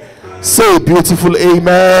pray. Say a beautiful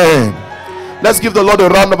amen. Let's give the Lord a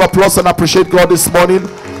round of applause and appreciate God this morning.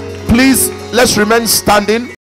 Please, let's remain standing.